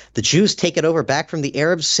city. The Jews take it over back from the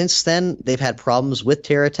Arabs. Since then, they've had problems with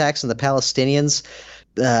terror attacks, and the Palestinians,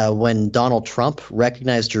 when Donald Trump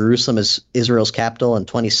recognized Jerusalem as Israel's capital in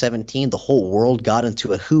 2017, the whole world got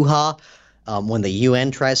into a hoo-ha When the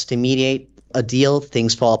UN tries to mediate a deal,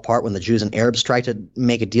 things fall apart. When the Jews and Arabs try to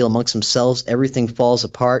make a deal amongst themselves, everything falls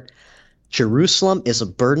apart. Jerusalem is a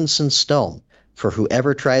burdensome stone for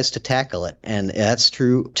whoever tries to tackle it, and that's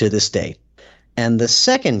true to this day. And the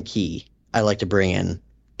second key I like to bring in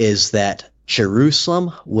is that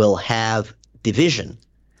Jerusalem will have division.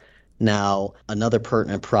 Now, another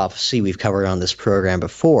pertinent prophecy we've covered on this program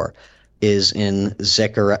before is in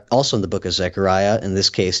Zechariah, also in the book of Zechariah, in this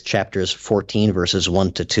case, chapters 14, verses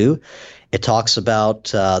 1 to 2. It talks about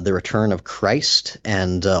the return of Christ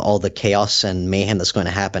and all the chaos and mayhem that's going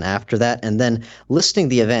to happen after that. And then listing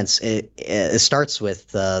the events, it starts with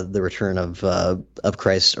the return of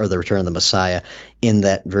Christ, or the return of the Messiah in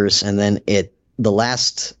that verse. And then the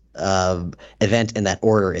last event in that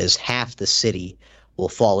order is half the city will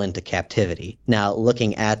fall into captivity. Now,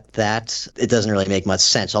 looking at that, it doesn't really make much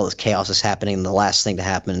sense. All this chaos is happening, and the last thing to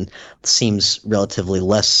happen seems relatively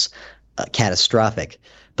less catastrophic.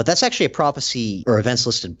 But that's actually a prophecy or events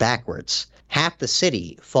listed backwards. Half the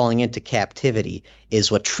city falling into captivity is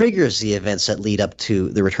what triggers the events that lead up to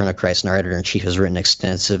the return of Christ, and our editor-in-chief has written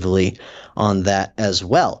extensively on that as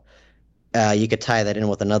well. You could tie that in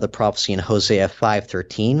with another prophecy in Hosea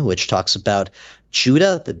 5:13, which talks about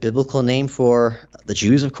Judah, the biblical name for the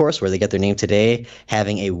Jews, of course, where they get their name today,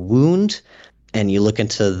 having a wound. And you look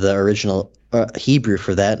into the original Hebrew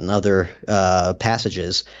for that and other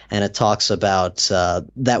passages, and it talks about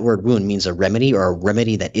that word wound means a remedy, or a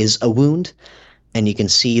remedy that is a wound. And you can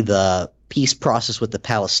see the peace process with the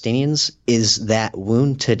Palestinians is that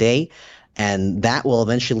wound today. And that will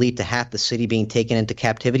eventually lead to half the city being taken into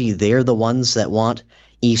captivity. They're the ones that want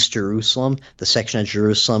East Jerusalem, the section of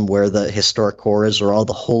Jerusalem where the historic core is, where all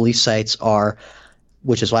the holy sites are,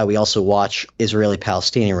 which is why we also watch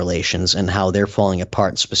Israeli-Palestinian relations and how they're falling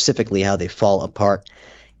apart, and specifically how they fall apart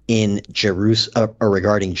in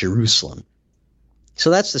regarding Jerusalem. So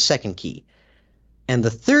that's the second key. And the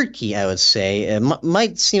third key, I would say,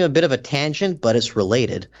 might seem a bit of a tangent, but it's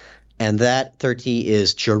related. And that third key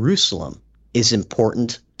is Jerusalem is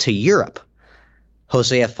important to Europe.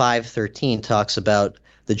 Hosea 5:13 talks about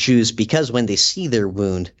the Jews, because when they see their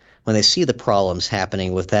wound, when they see the problems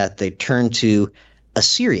happening with that, they turn to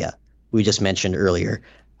Assyria, we just mentioned earlier.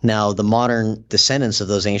 Now, the modern descendants of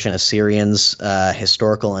those ancient Assyrians,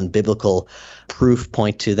 historical and biblical proof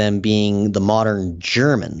point to them being the modern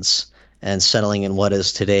Germans and settling in what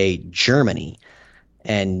is today Germany.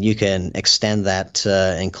 And you can extend that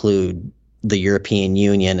to include the European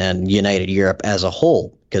Union and United Europe as a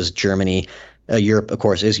whole, because Europe, of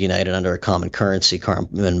course, is united under a common currency,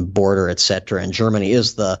 common border, etc. And Germany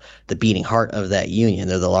is the beating heart of that union.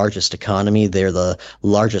 They're the largest economy. They're the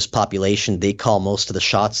largest population. They call most of the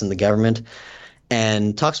shots in the government.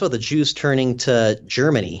 And talks about the Jews turning to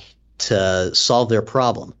Germany to solve their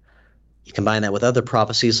problem. You combine that with other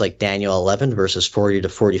prophecies like Daniel 11 verses 40 to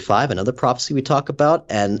 45, another prophecy we talk about,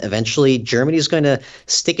 and eventually Germany is going to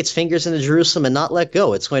stick its fingers into Jerusalem and not let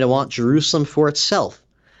go. It's going to want Jerusalem for itself.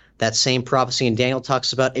 That same prophecy in Daniel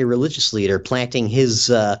talks about a religious leader planting his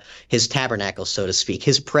tabernacle, so to speak,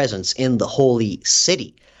 his presence in the holy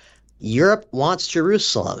city. Europe wants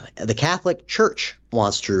Jerusalem. The Catholic Church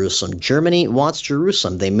wants Jerusalem. Germany wants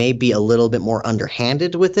Jerusalem. They may be a little bit more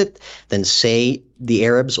underhanded with it than, say, the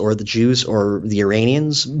Arabs or the Jews or the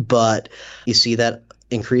Iranians, but you see that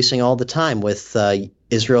increasing all the time with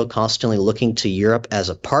Israel constantly looking to Europe as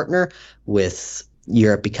a partner, with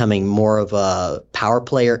Europe becoming more of a power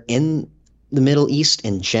player in the Middle East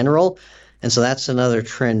in general. And so that's another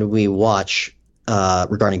trend we watch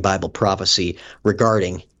regarding Bible prophecy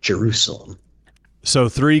regarding Jerusalem. So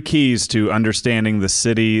 3 keys to understanding the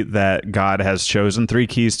city that God has chosen, 3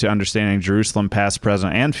 keys to understanding Jerusalem past,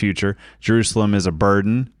 present, and future. Jerusalem is a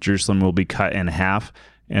burden. Jerusalem will be cut in half.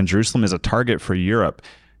 And Jerusalem is a target for Europe.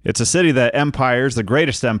 It's a city that empires, the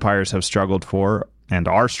greatest empires, have struggled for and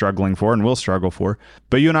are struggling for and will struggle for.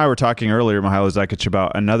 But you and I were talking earlier, Mihailo Zekic,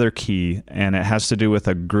 about another key, and it has to do with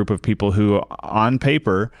a group of people who, on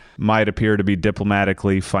paper, might appear to be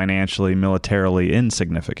diplomatically, financially, militarily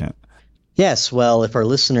insignificant. Yes, well, if our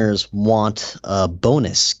listeners want a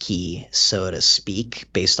bonus key, so to speak,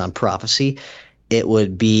 based on prophecy, it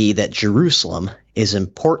would be that Jerusalem is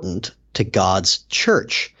important to God's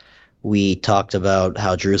church. We talked about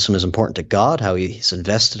how Jerusalem is important to God, how he's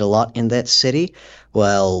invested a lot in that city.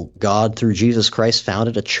 Well, God, through Jesus Christ,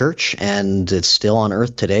 founded a church, and it's still on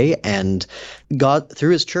earth today. And God,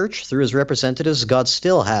 through his church, through his representatives, God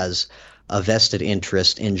still has a vested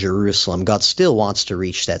interest in Jerusalem. God still wants to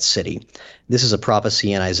reach that city. This is a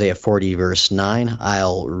prophecy in Isaiah 40, verse 9.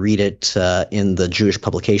 I'll read it in the Jewish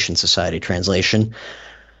Publication Society translation.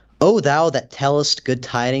 O thou that tellest good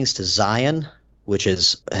tidings to Zion, which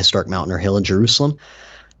is a historic mountain or hill in Jerusalem,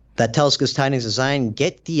 that tellest good tidings to Zion,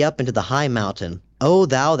 get thee up into the high mountain. O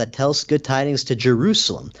thou that tellest good tidings to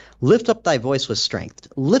Jerusalem, lift up thy voice with strength.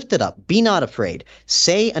 Lift it up, be not afraid.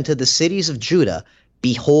 Say unto the cities of Judah,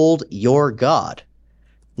 behold your God.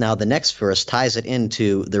 Now the next verse ties it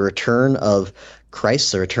into the return of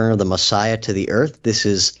Christ, the return of the Messiah to the earth. This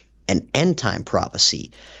is an end-time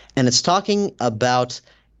prophecy, and it's talking about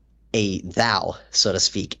a thou, so to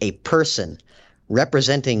speak, a person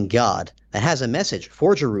representing God that has a message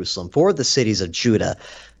for Jerusalem, for the cities of Judah,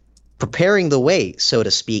 preparing the way, so to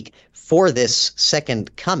speak, for this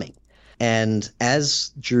second coming. And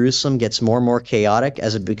as Jerusalem gets more and more chaotic,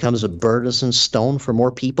 as it becomes a burdensome stone for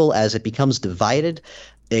more people, as it becomes divided,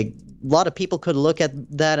 a lot of people could look at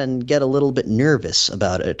that and get a little bit nervous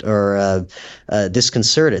about it, or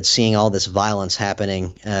disconcerted, seeing all this violence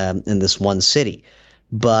happening in this one city.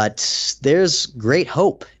 But there's great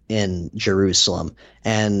hope in Jerusalem,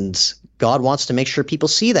 and God wants to make sure people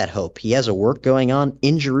see that hope. He has a work going on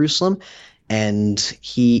in Jerusalem, and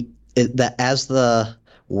that as the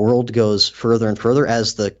world goes further and further,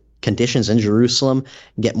 as the conditions in Jerusalem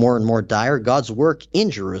get more and more dire, God's work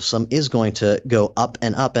in Jerusalem is going to go up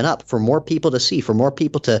and up and up for more people to see, for more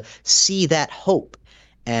people to see that hope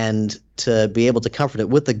and to be able to comfort it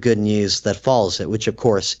with the good news that follows it, which of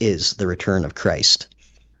course is the return of Christ.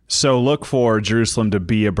 So look for Jerusalem to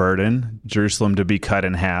be a burden, Jerusalem to be cut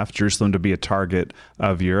in half, Jerusalem to be a target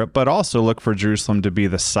of Europe, but also look for Jerusalem to be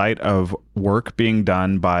the site of work being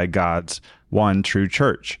done by God's one true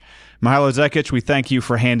church. Mihailo Zekic, we thank you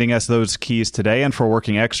for handing us those keys today and for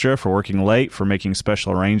working extra, for working late, for making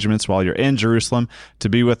special arrangements while you're in Jerusalem to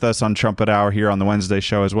be with us on Trumpet Hour here on the Wednesday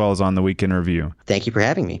show as well as on the Weekend Review. Thank you for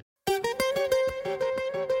having me.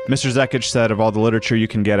 Mr. Zekic said of all the literature you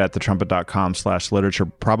can get at thetrumpet.com/literature,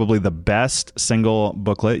 probably the best single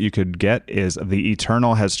booklet you could get is The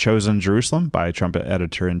Eternal Has Chosen Jerusalem by Trumpet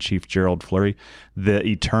Editor-in-Chief Gerald Fleury. The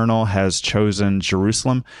Eternal Has Chosen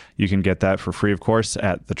Jerusalem. You can get that for free, of course,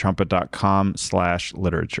 at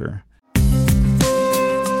thetrumpet.com/literature.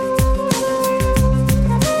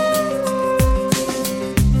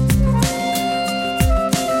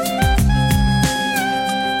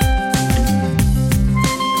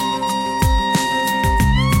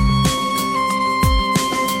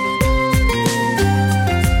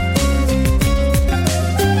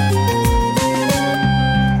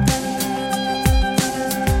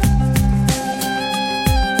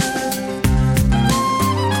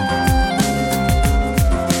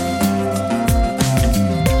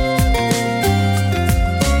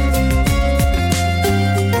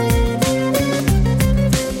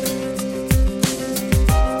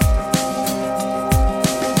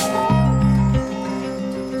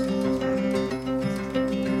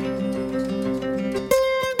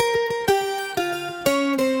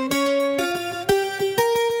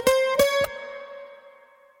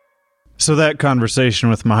 So that conversation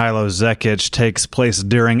with Mihailo Zekic takes place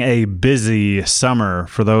during a busy summer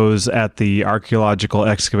for those at the archaeological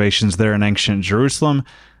excavations there in ancient Jerusalem,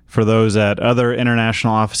 for those at other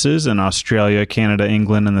international offices in Australia, Canada,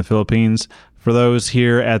 England, and the Philippines, for those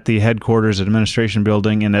here at the headquarters administration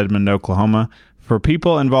building in Edmond, Oklahoma, for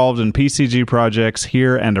people involved in PCG projects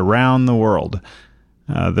here and around the world.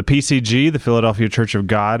 The PCG, the Philadelphia Church of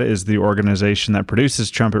God, is the organization that produces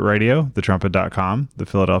Trumpet Radio, thetrumpet.com, the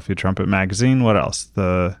Philadelphia Trumpet Magazine, what else?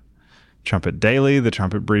 The Trumpet Daily, the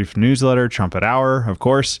Trumpet Brief newsletter, Trumpet Hour, of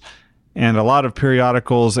course, and a lot of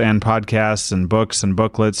periodicals and podcasts and books and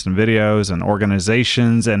booklets and videos and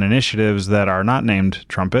organizations and initiatives that are not named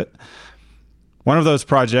Trumpet. One of those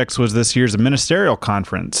projects was this year's ministerial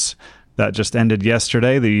conference that just ended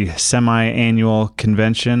yesterday, the semi-annual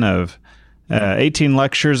convention of 18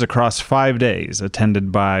 lectures across 5 days,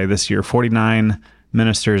 attended by this year 49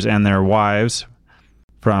 ministers and their wives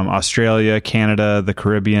from Australia, Canada, the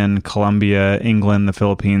Caribbean, Colombia, England, the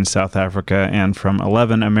Philippines, South Africa, and from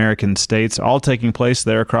 11 American states, all taking place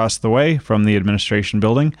there across the way from the administration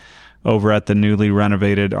building over at the newly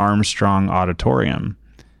renovated Armstrong Auditorium.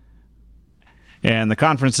 And the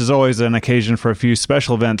conference is always an occasion for a few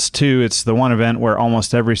special events, too. It's the one event where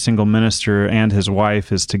almost every single minister and his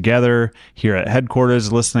wife is together here at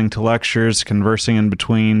headquarters, listening to lectures, conversing in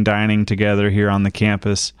between, dining together here on the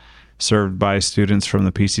campus, served by students from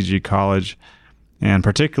the PCG College, and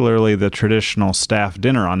particularly the traditional staff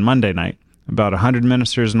dinner on Monday night. About 100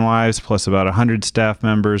 ministers and wives, plus about 100 staff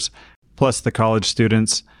members, plus the college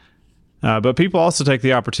students. But people also take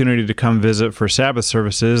the opportunity to come visit for Sabbath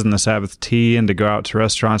services and the Sabbath tea, and to go out to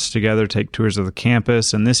restaurants together, take tours of the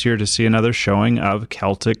campus, and this year to see another showing of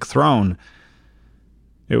Celtic Throne.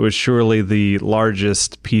 It was surely the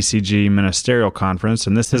largest PCG ministerial conference,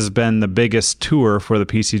 and this has been the biggest tour for the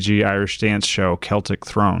PCG Irish dance show, Celtic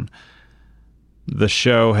Throne. The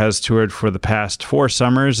show has toured for the past 4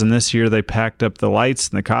 summers, and this year they packed up the lights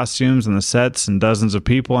and the costumes and the sets and dozens of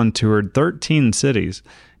people and toured 13 cities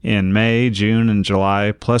in May, June, and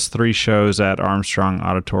July, plus 3 shows at Armstrong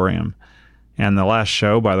Auditorium. And the last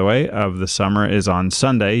show, by the way, of the summer is on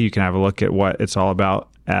Sunday. You can have a look at what it's all about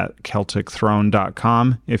at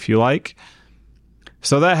CelticThrone.com if you like.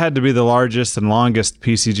 So that had to be the largest and longest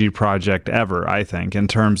PCG project ever, I think, in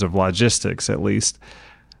terms of logistics at least.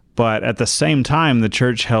 But at the same time, the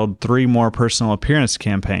church held 3 more personal appearance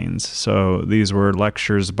campaigns. So these were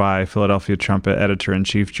lectures by Philadelphia Trumpet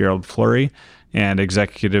Editor-in-Chief Gerald Flurry and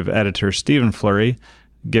Executive Editor Stephen Flurry,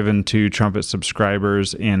 given to Trumpet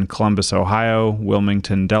subscribers in Columbus, Ohio,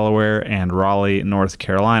 Wilmington, Delaware, and Raleigh, North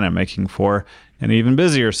Carolina, making for an even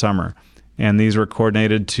busier summer. And these were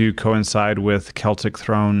coordinated to coincide with Celtic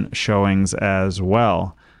Throne showings as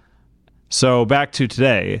well. So back to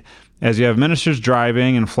today. As you have ministers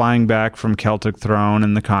driving and flying back from Celtic Throne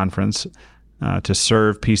and the conference to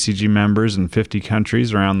serve PCG members in 50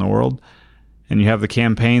 countries around the world, and you have the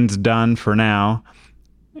campaigns done for now,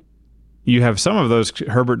 you have some of those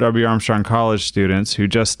Herbert W. Armstrong College students who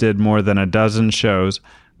just did more than a dozen shows,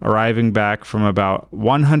 arriving back from about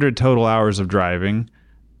 100 total hours of driving,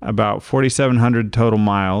 about 4,700 total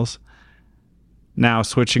miles, now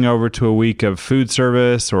switching over to a week of food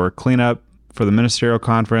service or cleanup for the ministerial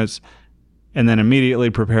conference, and then immediately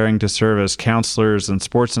preparing to serve as counselors and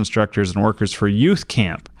sports instructors and workers for Youth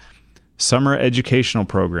Camp, summer educational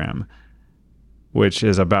program, which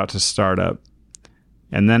is about to start up.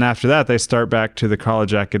 And then after that, they start back to the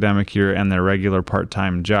college academic year and their regular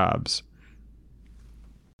part-time jobs.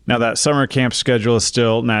 Now, that summer camp schedule is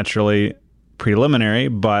still naturally preliminary,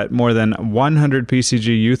 but more than 100 PCG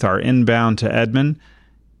youth are inbound to Edmond.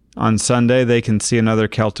 On Sunday, they can see another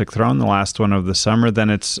Celtic Throne, the last one of the summer. Then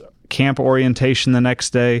it's camp orientation the next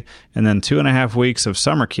day, and then 2.5 weeks of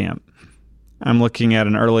summer camp. I'm looking at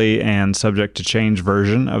an early and subject to change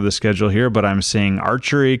version of the schedule here, but I'm seeing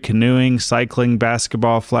archery, canoeing, cycling,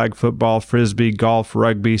 basketball, flag football, frisbee, golf,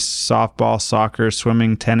 rugby, softball, soccer,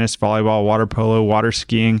 swimming, tennis, volleyball, water polo, water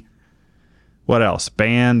skiing. What else?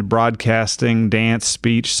 Band, broadcasting, dance,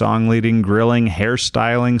 speech, song leading, grilling,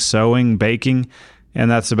 hairstyling, sewing, baking.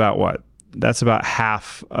 And that's about what? That's about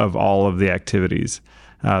half of all of the activities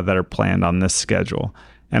that are planned on this schedule.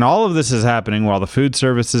 And all of this is happening while the food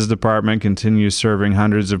services department continues serving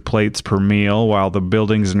hundreds of plates per meal, while the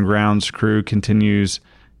buildings and grounds crew continues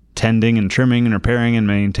tending and trimming and repairing and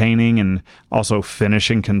maintaining and also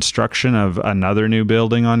finishing construction of another new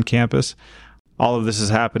building on campus. All of this is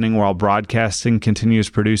happening while broadcasting continues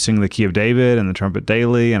producing the Key of David and the Trumpet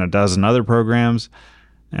Daily and a dozen other programs.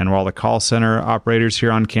 And while the call center operators here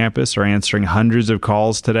on campus are answering hundreds of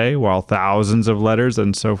calls today, while thousands of letters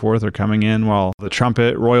and so forth are coming in, while the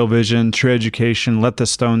Trumpet, Royal Vision, True Education, Let the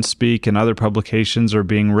Stone Speak, and other publications are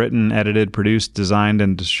being written, edited, produced, designed,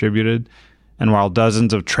 and distributed, and while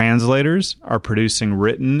dozens of translators are producing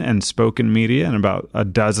written and spoken media in about a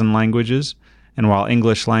dozen languages, and while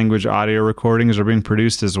English language audio recordings are being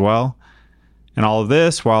produced as well. And all of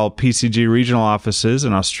this while PCG regional offices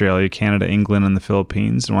in Australia, Canada, England, and the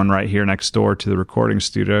Philippines, and one right here next door to the recording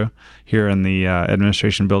studio here in the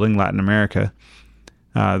administration building, Latin America,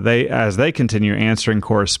 as they continue answering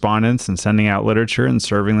correspondence and sending out literature and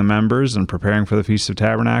serving the members and preparing for the Feast of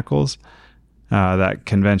Tabernacles, that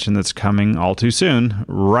convention that's coming all too soon,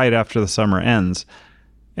 right after the summer ends.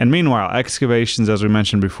 And meanwhile, excavations, as we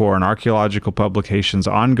mentioned before, and archaeological publications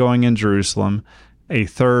ongoing in Jerusalem. A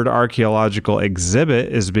third archaeological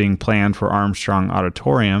exhibit is being planned for Armstrong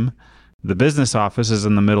Auditorium. The business office is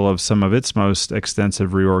in the middle of some of its most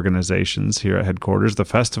extensive reorganizations here at headquarters. The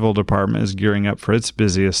festival department is gearing up for its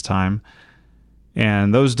busiest time.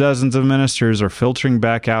 And those dozens of ministers are filtering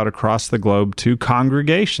back out across the globe to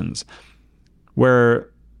congregations where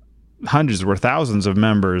thousands of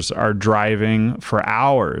members are driving for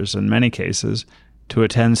hours in many cases to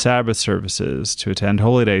attend Sabbath services, to attend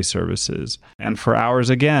Holy Day services, and for hours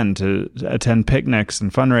again to attend picnics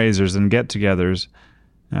and fundraisers and get-togethers.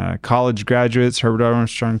 College graduates, Herbert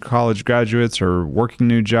Armstrong College graduates are working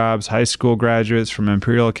new jobs. High school graduates from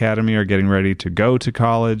Imperial Academy are getting ready to go to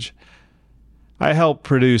college. I help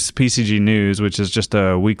produce PCG News, which is just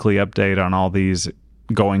a weekly update on all these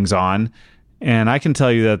goings-on. And I can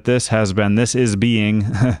tell you that this is being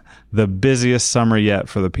the busiest summer yet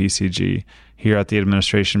for the PCG here at the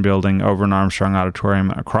administration building, over in Armstrong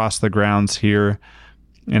Auditorium, across the grounds here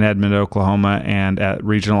in Edmond, Oklahoma, and at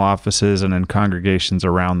regional offices and in congregations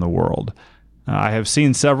around the world. I have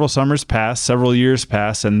seen several summers pass, several years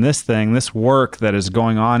pass, and this work that is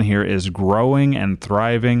going on here is growing and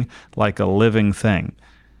thriving like a living thing.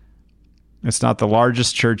 It's not the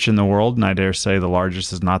largest church in the world, and I dare say the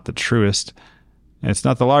largest is not the truest. It's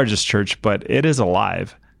not the largest church, but it is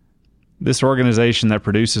alive. This organization that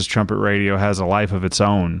produces Trumpet Radio has a life of its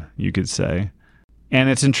own, you could say. And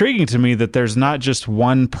it's intriguing to me that there's not just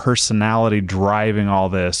one personality driving all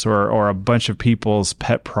this or a bunch of people's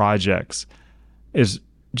pet projects. It's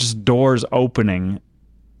just doors opening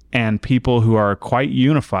and people who are quite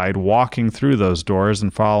unified walking through those doors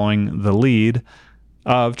and following the lead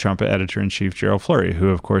of Trumpet Editor-in-Chief Gerald Fleury, who,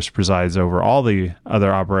 of course, presides over all the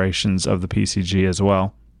other operations of the PCG as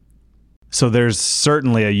well. So there's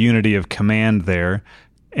certainly a unity of command there,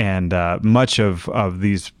 and much of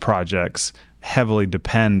these projects heavily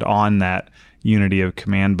depend on that unity of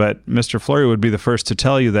command. But Mr. Fleury would be the first to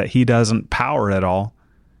tell you that he doesn't power it all,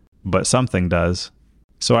 but something does.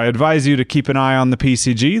 So I advise you to keep an eye on the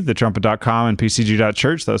PCG, thetrumpet.com and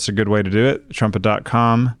pcg.church. That's a good way to do it.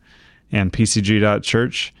 Trumpet.com and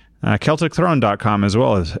pcg.church. CelticThrone.com as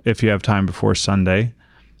well, as if you have time before Sunday.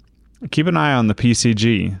 Keep an eye on the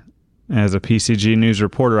PCG. As a PCG news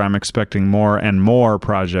reporter, I'm expecting more and more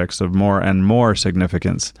projects of more and more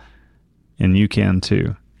significance. And you can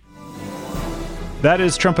too. That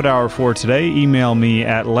is Trumpet Hour for today. Email me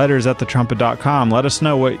at letters@thetrumpet.com. Let us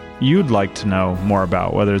know what you'd like to know more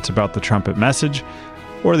about, whether it's about the trumpet message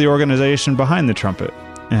or the organization behind the trumpet.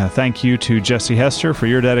 Thank you to Jesse Hester for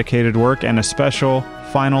your dedicated work, and a special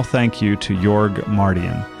final thank you to Jorg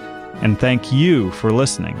Mardian. And thank you for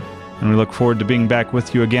listening. And we look forward to being back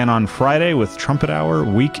with you again on Friday with Trumpet Hour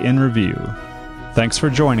Week in Review. Thanks for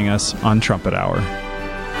joining us on Trumpet Hour.